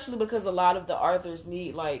 Especially because a lot of the authors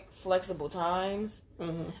need, like, flexible times.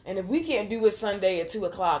 Mm-hmm. And if we can't do it Sunday at 2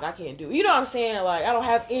 o'clock, I can't do it. You know what I'm saying? Like, I don't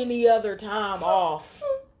have any other time off.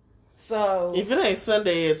 So if it ain't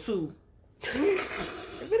Sunday at 2.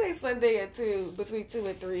 If it ain't Sunday at 2, between 2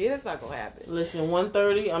 and 3, it's not going to happen. Listen,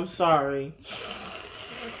 1:30, I'm sorry.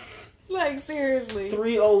 Like, seriously.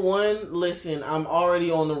 3:01, listen, I'm already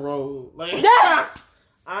on the road. Like,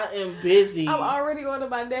 I am busy. I'm already on to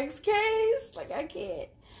my next case. Like, I can't.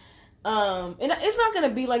 And it's not going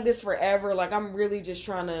to be like this forever. Like, I'm really just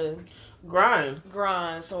trying to grind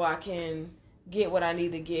so I can get what I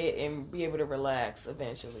need to get and be able to relax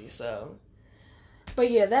eventually. So, but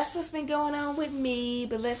yeah, that's what's been going on with me.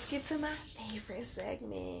 But let's get to my favorite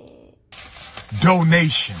segment.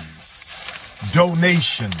 Donations.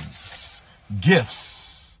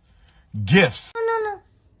 Gifts. No.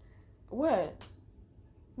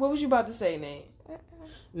 What was you about to say, Nate?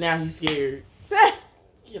 Now he's scared.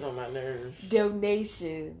 Get on my nerves.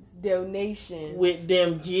 Donations. With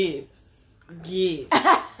them gifts.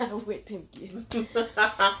 With them gifts.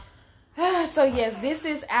 So yes, this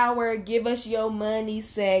is our Give Us Your Money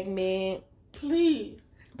segment. Please.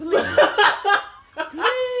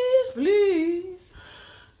 Please.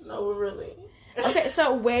 No, really. Okay,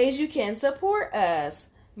 so ways you can support us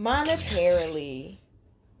monetarily.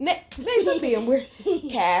 These are being weird.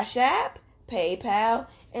 Cash App, PayPal,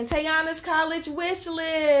 and Tayana's college wish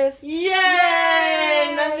list.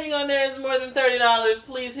 Yay! Nothing on there is more than $30.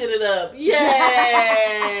 Please hit it up.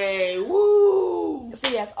 Yay! Woo! So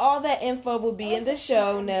yes, all that info will be in the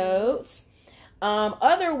show notes.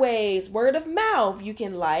 Other ways, word of mouth. You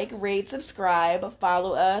can like, rate, subscribe,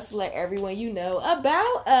 follow us, let everyone you know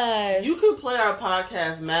about us. You can play our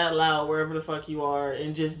podcast mad loud wherever the fuck you are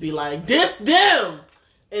and just be like, this them!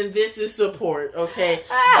 And this is support, okay?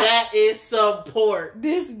 That is support.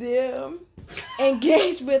 This them.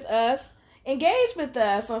 Engage with us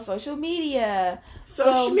on social media.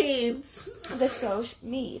 Social meds. The social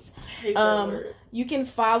meds. You can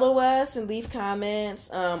follow us and leave comments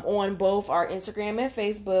on both our Instagram and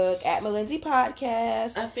Facebook at Melindy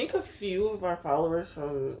Podcast. I think a few of our followers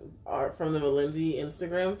from the Melindy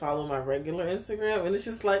Instagram follow my regular Instagram, and it's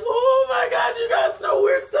just like, oh my god, you guys know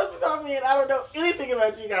weird stuff about me, and I don't know anything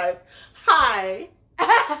about you guys. Hi.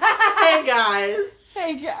 Hey guys.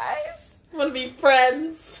 Hey guys. Wanna be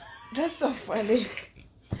friends? That's so funny.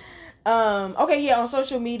 Okay, yeah, on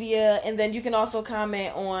social media, and then you can also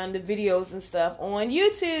comment on the videos and stuff on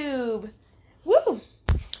YouTube. Woo!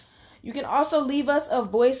 You can also leave us a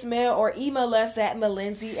voicemail or email us at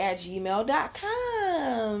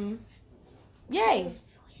melindsay@gmail.com. Yay!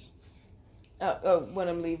 When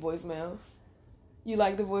I'm leave voicemails. You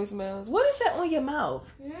like the voicemails? What is that on your mouth?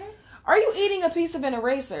 Are you eating a piece of an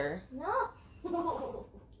eraser? No.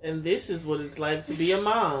 And this is what it's like to be a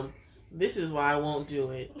mom. This is why I won't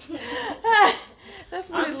do it. That's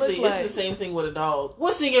what Honestly, it looks like. it's the same thing with a dog.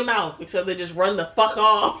 What's in your mouth? Except they just run the fuck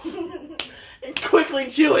off and quickly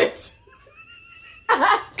chew it.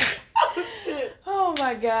 Oh, shit. Oh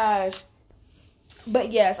my gosh.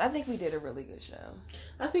 But yes, I think we did a really good show.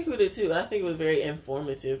 I think we did too. I think it was very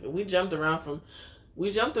informative. We jumped around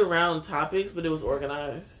topics, but it was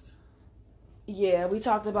organized. Yeah, we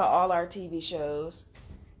talked about all our TV shows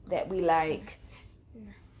that we like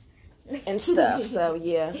and stuff. So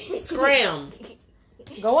yeah. Scram.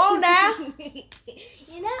 Go on now.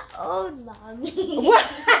 You're not old, Mommy. What?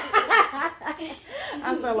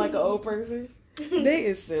 I sound like an old person. That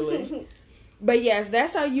is silly. But yes,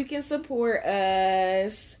 that's how you can support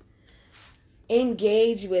us.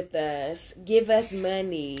 Engage with us. Give us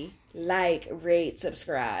money. Like, rate,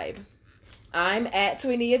 subscribe. I'm at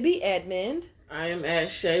Twinia B. Edmond. I am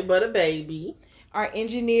at Shea Butter Baby. Our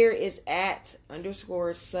engineer is at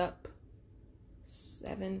 _sup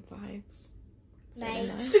 759.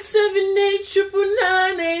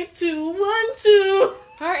 678-999-8212.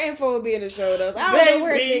 Her info will be in the show notes. I don't know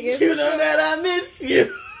where Baby, niggas. you know that I miss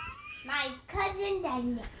you. My cousin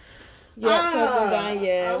Daniel. Yeah, cousin I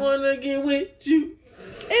Danielle. wanna get with you.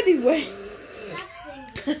 Anyway.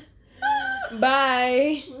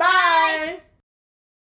 Bye. Bye.